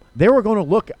job. They were going to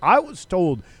look. I was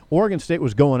told Oregon State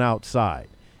was going outside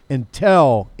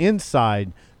until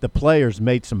inside the players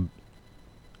made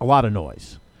a lot of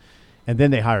noise, and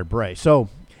then they hired Bray. So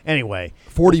anyway,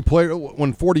 40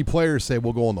 players say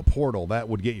we'll go in the portal, that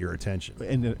would get your attention.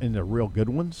 And the real good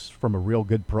ones from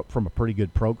a pretty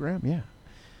good program, yeah.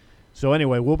 So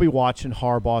anyway, we'll be watching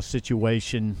Harbaugh's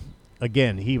situation.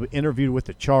 Again, he interviewed with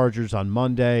the Chargers on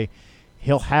Monday.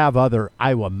 He'll have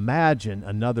I will imagine,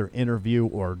 another interview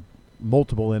or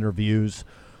multiple interviews,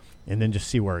 and then just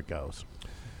see where it goes.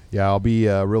 Yeah, I'll be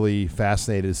really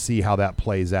fascinated to see how that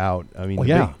plays out. I mean,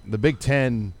 the Big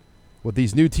Ten, with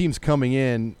these new teams coming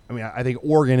in, I mean, I think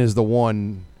Oregon is the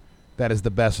one that is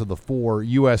the best of the four.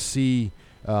 USC,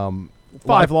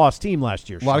 five-loss team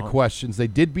last year, A lot of questions. They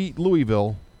did beat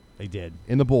Louisville. They did.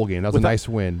 In the bowl game. That was a nice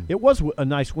win. It was a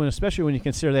nice win, especially when you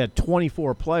consider they had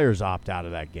 24 players opt out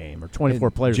of that game, or 24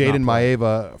 players. Jaden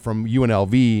Maeva from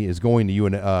UNLV is going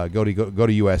to go to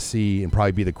USC and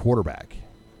probably be the quarterback.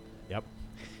 Yep.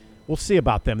 We'll see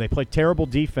about them. They play terrible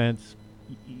defense.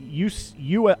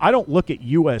 I don't look at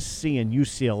USC and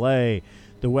UCLA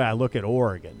the way I look at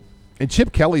Oregon. And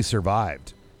Chip Kelly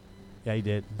survived. Yeah, he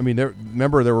did. I mean,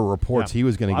 remember there were reports he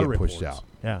was going to get pushed out.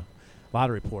 Yeah, a lot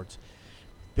of reports.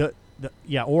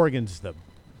 Oregon's the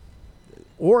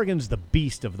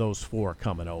beast of those four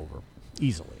coming over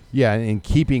easily. Yeah, and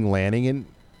keeping Lanning. And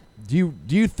do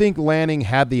you think Lanning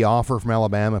had the offer from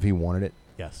Alabama if he wanted it?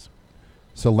 Yes.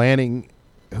 So Lanning,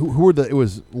 it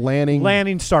was Lanning,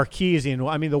 Sarkisian.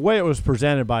 I mean, the way it was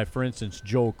presented by, for instance,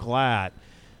 Joe Klatt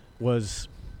was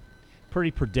pretty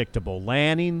predictable.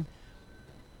 Lanning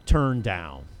turned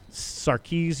down,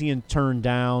 Sarkisian turned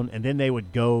down, and then they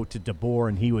would go to DeBoer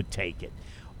and he would take it.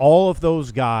 All of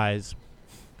those guys,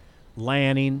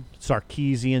 Lanning,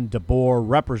 Sarkisian, DeBoer,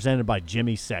 represented by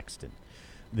Jimmy Sexton,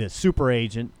 the super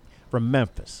agent from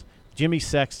Memphis. Jimmy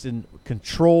Sexton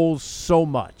controls so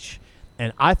much,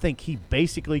 and I think he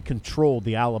basically controlled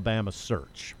the Alabama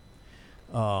search.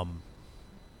 So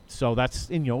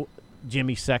that's,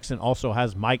 Jimmy Sexton also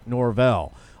has Mike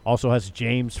Norvell, also has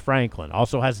James Franklin,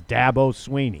 also has Dabo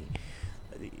Sweeney.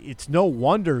 It's no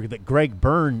wonder that Greg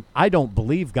Byrne, I don't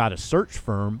believe, got a search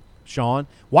firm, Sean.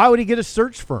 Why would he get a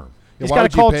search firm? He's got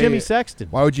to call Jimmy Sexton.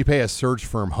 Why would you pay a search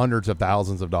firm hundreds of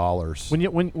thousands of dollars? When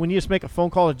you just make a phone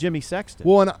call to Jimmy Sexton.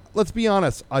 Well, and let's be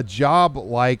honest, a job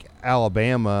like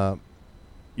Alabama,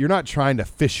 you're not trying to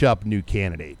fish up new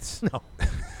candidates. No.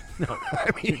 I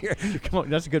mean, come on,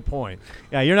 that's a good point.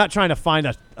 Yeah, you're not trying to find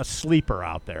a sleeper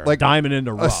out there, like diamond in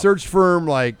the rough. A search firm,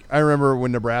 like I remember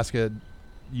when Nebraska –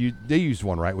 they used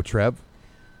one, right, with Trev?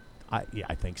 I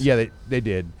think so. Yeah, they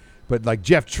did. But like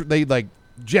Jeff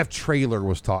Traylor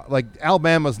was taught. Like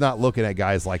Alabama's not looking at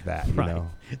guys like that. You know,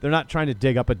 they're not trying to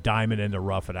dig up a diamond in the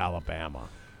rough at Alabama.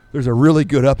 There's a really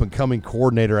good up and coming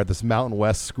coordinator at this Mountain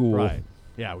West school. Right.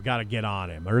 Yeah, we got to get on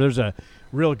him. Or there's a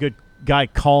real good guy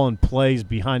calling plays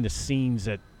behind the scenes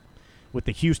with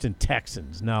the Houston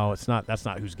Texans. No, it's not. That's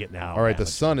not who's getting out. All right, the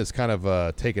sun is kind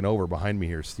of taking over behind me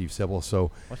here, Steve Sibble.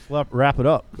 So let's wrap it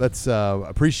up. Let's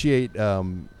appreciate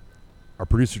our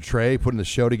producer Trey putting the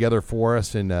show together for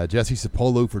us, and Jesse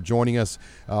Sapolu for joining us.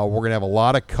 We're going to have a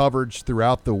lot of coverage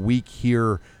throughout the week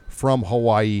here from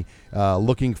Hawaii.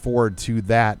 Looking forward to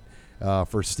that.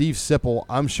 For Steve Sipple,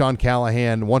 I'm Sean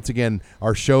Callahan. Once again,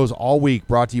 our shows all week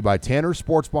brought to you by Tanner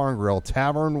Sports Bar and Grill,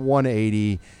 Tavern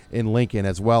 180 in Lincoln,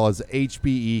 as well as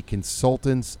HBE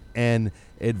Consultants and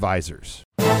Advisors.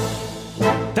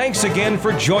 Thanks again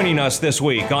for joining us this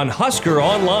week on Husker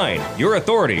Online, your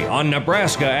authority on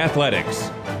Nebraska athletics.